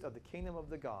secrets of the kingdom of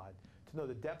the God, to know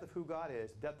the depth of who God is,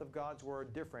 the depth of God's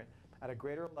word different at a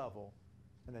greater level,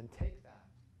 and then take that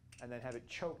and then have it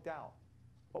choked out?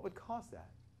 What would cause that?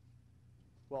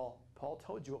 Well, Paul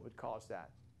told you what would cause that.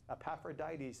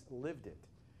 Epaphroditus lived it.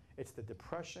 It's the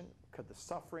depression, because the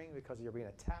suffering, because you're being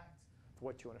attacked for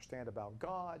what you understand about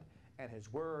God and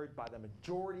his word by the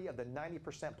majority of the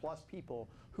 90% plus people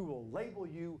who will label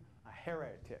you a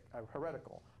heretic, a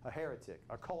heretical, a heretic,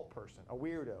 a cult person, a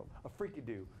weirdo, a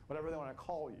freakadoo, whatever they want to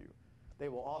call you. They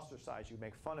will ostracize you,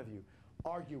 make fun of you,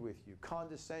 argue with you,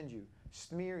 condescend you,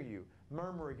 smear you,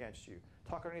 murmur against you,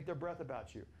 talk underneath their breath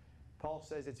about you. Paul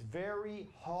says it's very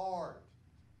hard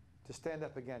to stand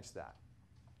up against that.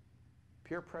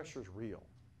 Peer pressure is real.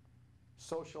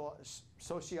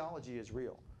 Sociology is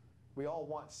real. We all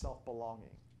want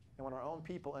self-belonging. And when our own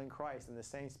people in Christ, in the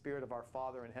same spirit of our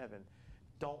Father in heaven,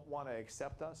 don't want to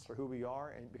accept us for who we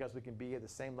are, and because we can be at the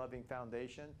same loving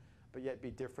foundation, but yet be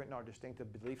different in our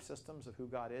distinctive belief systems of who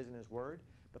God is in His Word,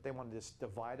 but they want to just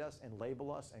divide us and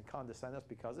label us and condescend us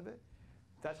because of it,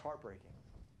 that's heartbreaking.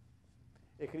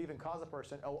 It could even cause a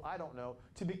person,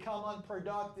 to become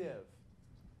unproductive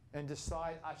and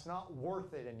decide it's not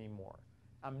worth it anymore.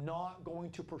 I'm not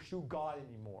going to pursue God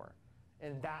anymore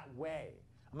in that way.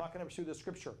 I'm not going to pursue the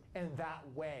Scripture in that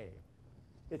way.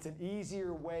 It's an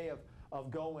easier way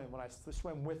of going when I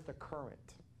swim with the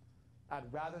current.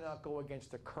 I'd rather not go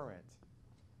against the current.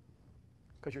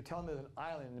 Because you're telling me there's an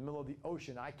island in the middle of the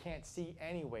ocean I can't see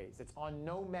anyways. It's on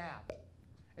no map.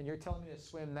 And you're telling me to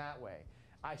swim that way.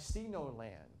 I see no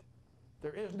land.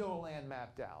 There is no land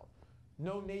mapped out.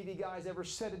 No Navy guys ever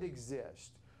said it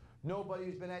exists. Nobody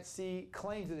who's been at sea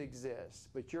claims it exists.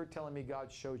 But you're telling me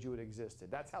God showed you it existed.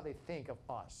 That's how they think of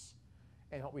us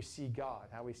and what we see God,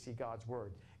 how we see God's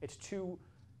Word. It's too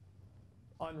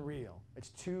unreal. It's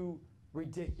too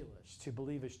ridiculous to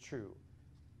believe is true.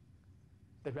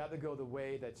 They'd rather go the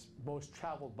way that's most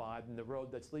traveled by than the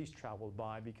road that's least traveled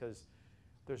by, because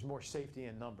there's more safety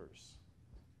in numbers,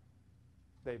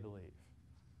 they believe.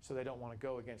 So they don't want to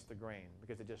go against the grain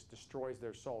because it just destroys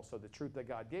their soul. So the truth that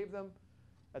God gave them,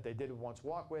 that they did once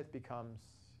walk with, becomes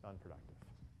unproductive.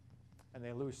 And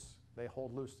they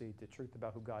hold loosely the truth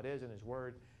about who God is and His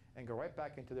Word and go right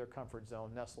back into their comfort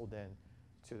zone, nestled in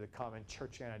to the common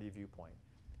churchianity viewpoint.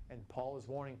 And Paul is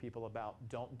warning people about,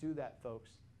 don't do that, folks.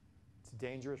 It's a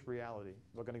dangerous reality.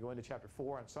 We're going to go into chapter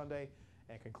 4 on Sunday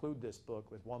and conclude this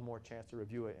book with one more chance to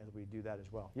review it as we do that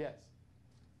as well. Yes?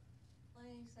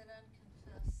 Laying said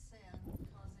unconfessed sin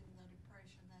causing the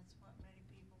depression. That's what many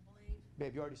people believe.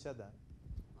 Babe, you already said that.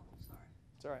 Oh, sorry.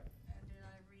 It's all right. And did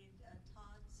I read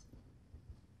Todd's?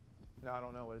 No, I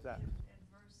don't know. What is that? In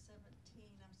verse 17,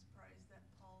 I'm surprised that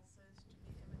Paul says to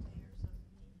be imitators of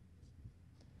me.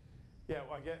 Yeah,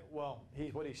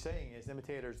 what he's saying is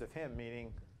imitators of him,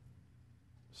 meaning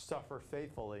suffer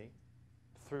faithfully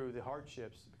through the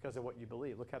hardships because of what you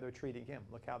believe. Look how they're treating him.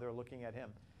 Look how they're looking at him.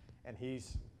 And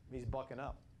he's bucking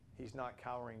up. He's not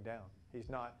cowering down. He's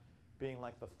not being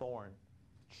like the thorn,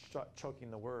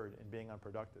 choking the word and being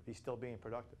unproductive. He's still being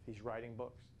productive. He's writing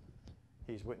books.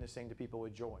 He's witnessing to people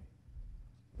with joy.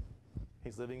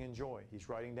 He's living in joy. He's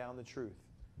writing down the truth.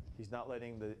 He's not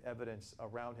letting the evidence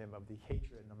around him of the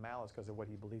hatred and the malice because of what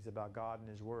he believes about God and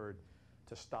His Word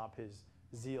to stop his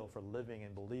zeal for living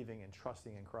and believing and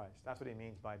trusting in Christ. That's what he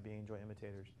means by being joy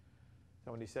imitators.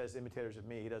 So when he says imitators of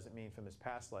me, he doesn't mean from his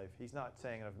past life. He's not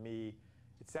saying of me.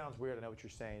 It sounds weird. I know what you're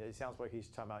saying. It sounds like he's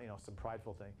talking about, some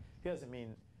prideful thing. He doesn't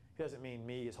mean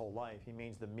me his whole life. He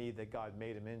means the me that God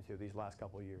made him into these last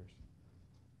couple of years.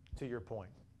 To your point.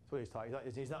 That's what he's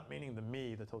talking. He's not meaning the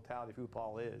me, the totality of who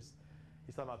Paul is.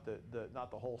 He's talking about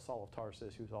not the whole Saul of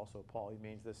Tarsus, who's also Paul. He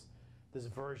means this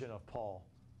version of Paul.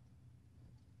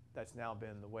 That's now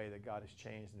been the way that God has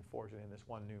changed and forged in him this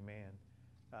one new man.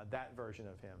 That version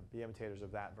of him, the imitators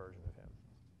of that version of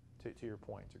him. To your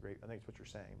point, I think it's what you're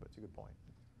saying, but it's a good point.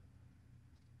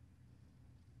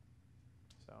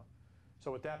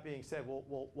 So with that being said,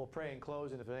 we'll pray and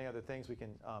close, and if there are any other things we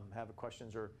can have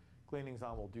questions or gleanings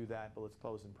on, we'll do that, but let's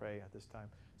close and pray at this time.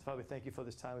 So Father, we thank you for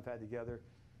this time we've had together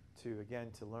to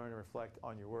learn and reflect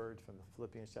on your word from the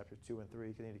Philippians chapter 2 and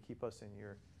 3. Continue to keep us in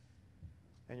your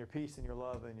peace and your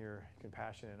love and your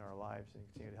compassion in our lives, and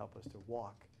continue to help us to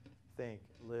walk, think,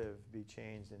 live, be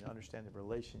changed, and understand the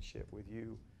relationship with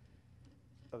you,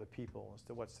 other people, as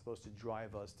to what's supposed to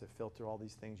drive us to filter all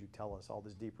these things you tell us, all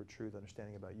this deeper truth,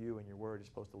 understanding about you and your word is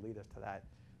supposed to lead us to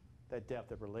that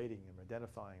depth of relating and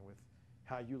identifying with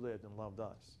how you lived and loved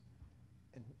us.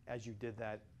 And as you did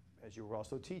that, as you were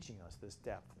also teaching us this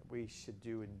depth, we should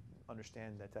do and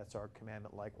understand that that's our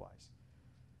commandment likewise.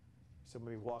 So when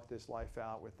we walk this life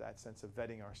out with that sense of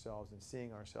vetting ourselves and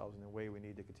seeing ourselves in the way we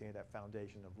need to continue that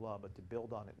foundation of love, but to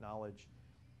build on it knowledge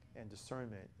and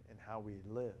discernment in how we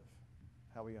live,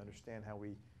 how we understand, how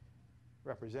we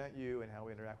represent you, and how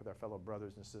we interact with our fellow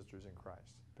brothers and sisters in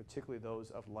Christ, particularly those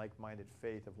of like-minded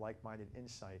faith, of like-minded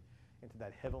insight into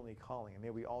that heavenly calling. And may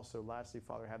we also, lastly,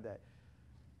 Father, have that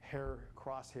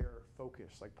crosshair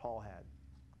focus like Paul had,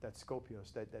 that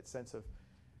scopios, that sense of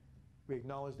we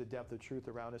acknowledge the depth of truth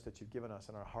around us that you've given us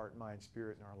in our heart, mind,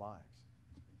 spirit, and our lives.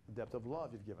 The depth of love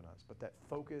you've given us. But that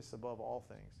focus above all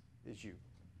things is you.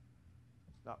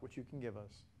 Not what you can give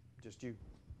us, just you.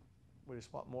 We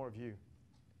just want more of you.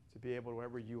 To be able,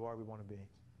 wherever you are, we want to be.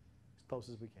 As close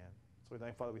as we can. So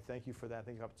Father, we thank you for that.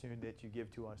 Thank you for the opportunity that you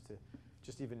give to us to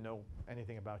just even know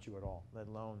anything about you at all, let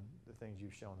alone the things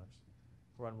you've shown us.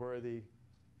 We're unworthy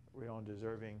we aren't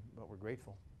deserving, but we're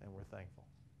grateful and we're thankful.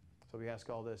 So we ask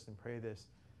all this and pray this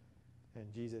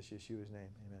in Jesus, Yeshua's name.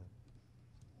 Amen.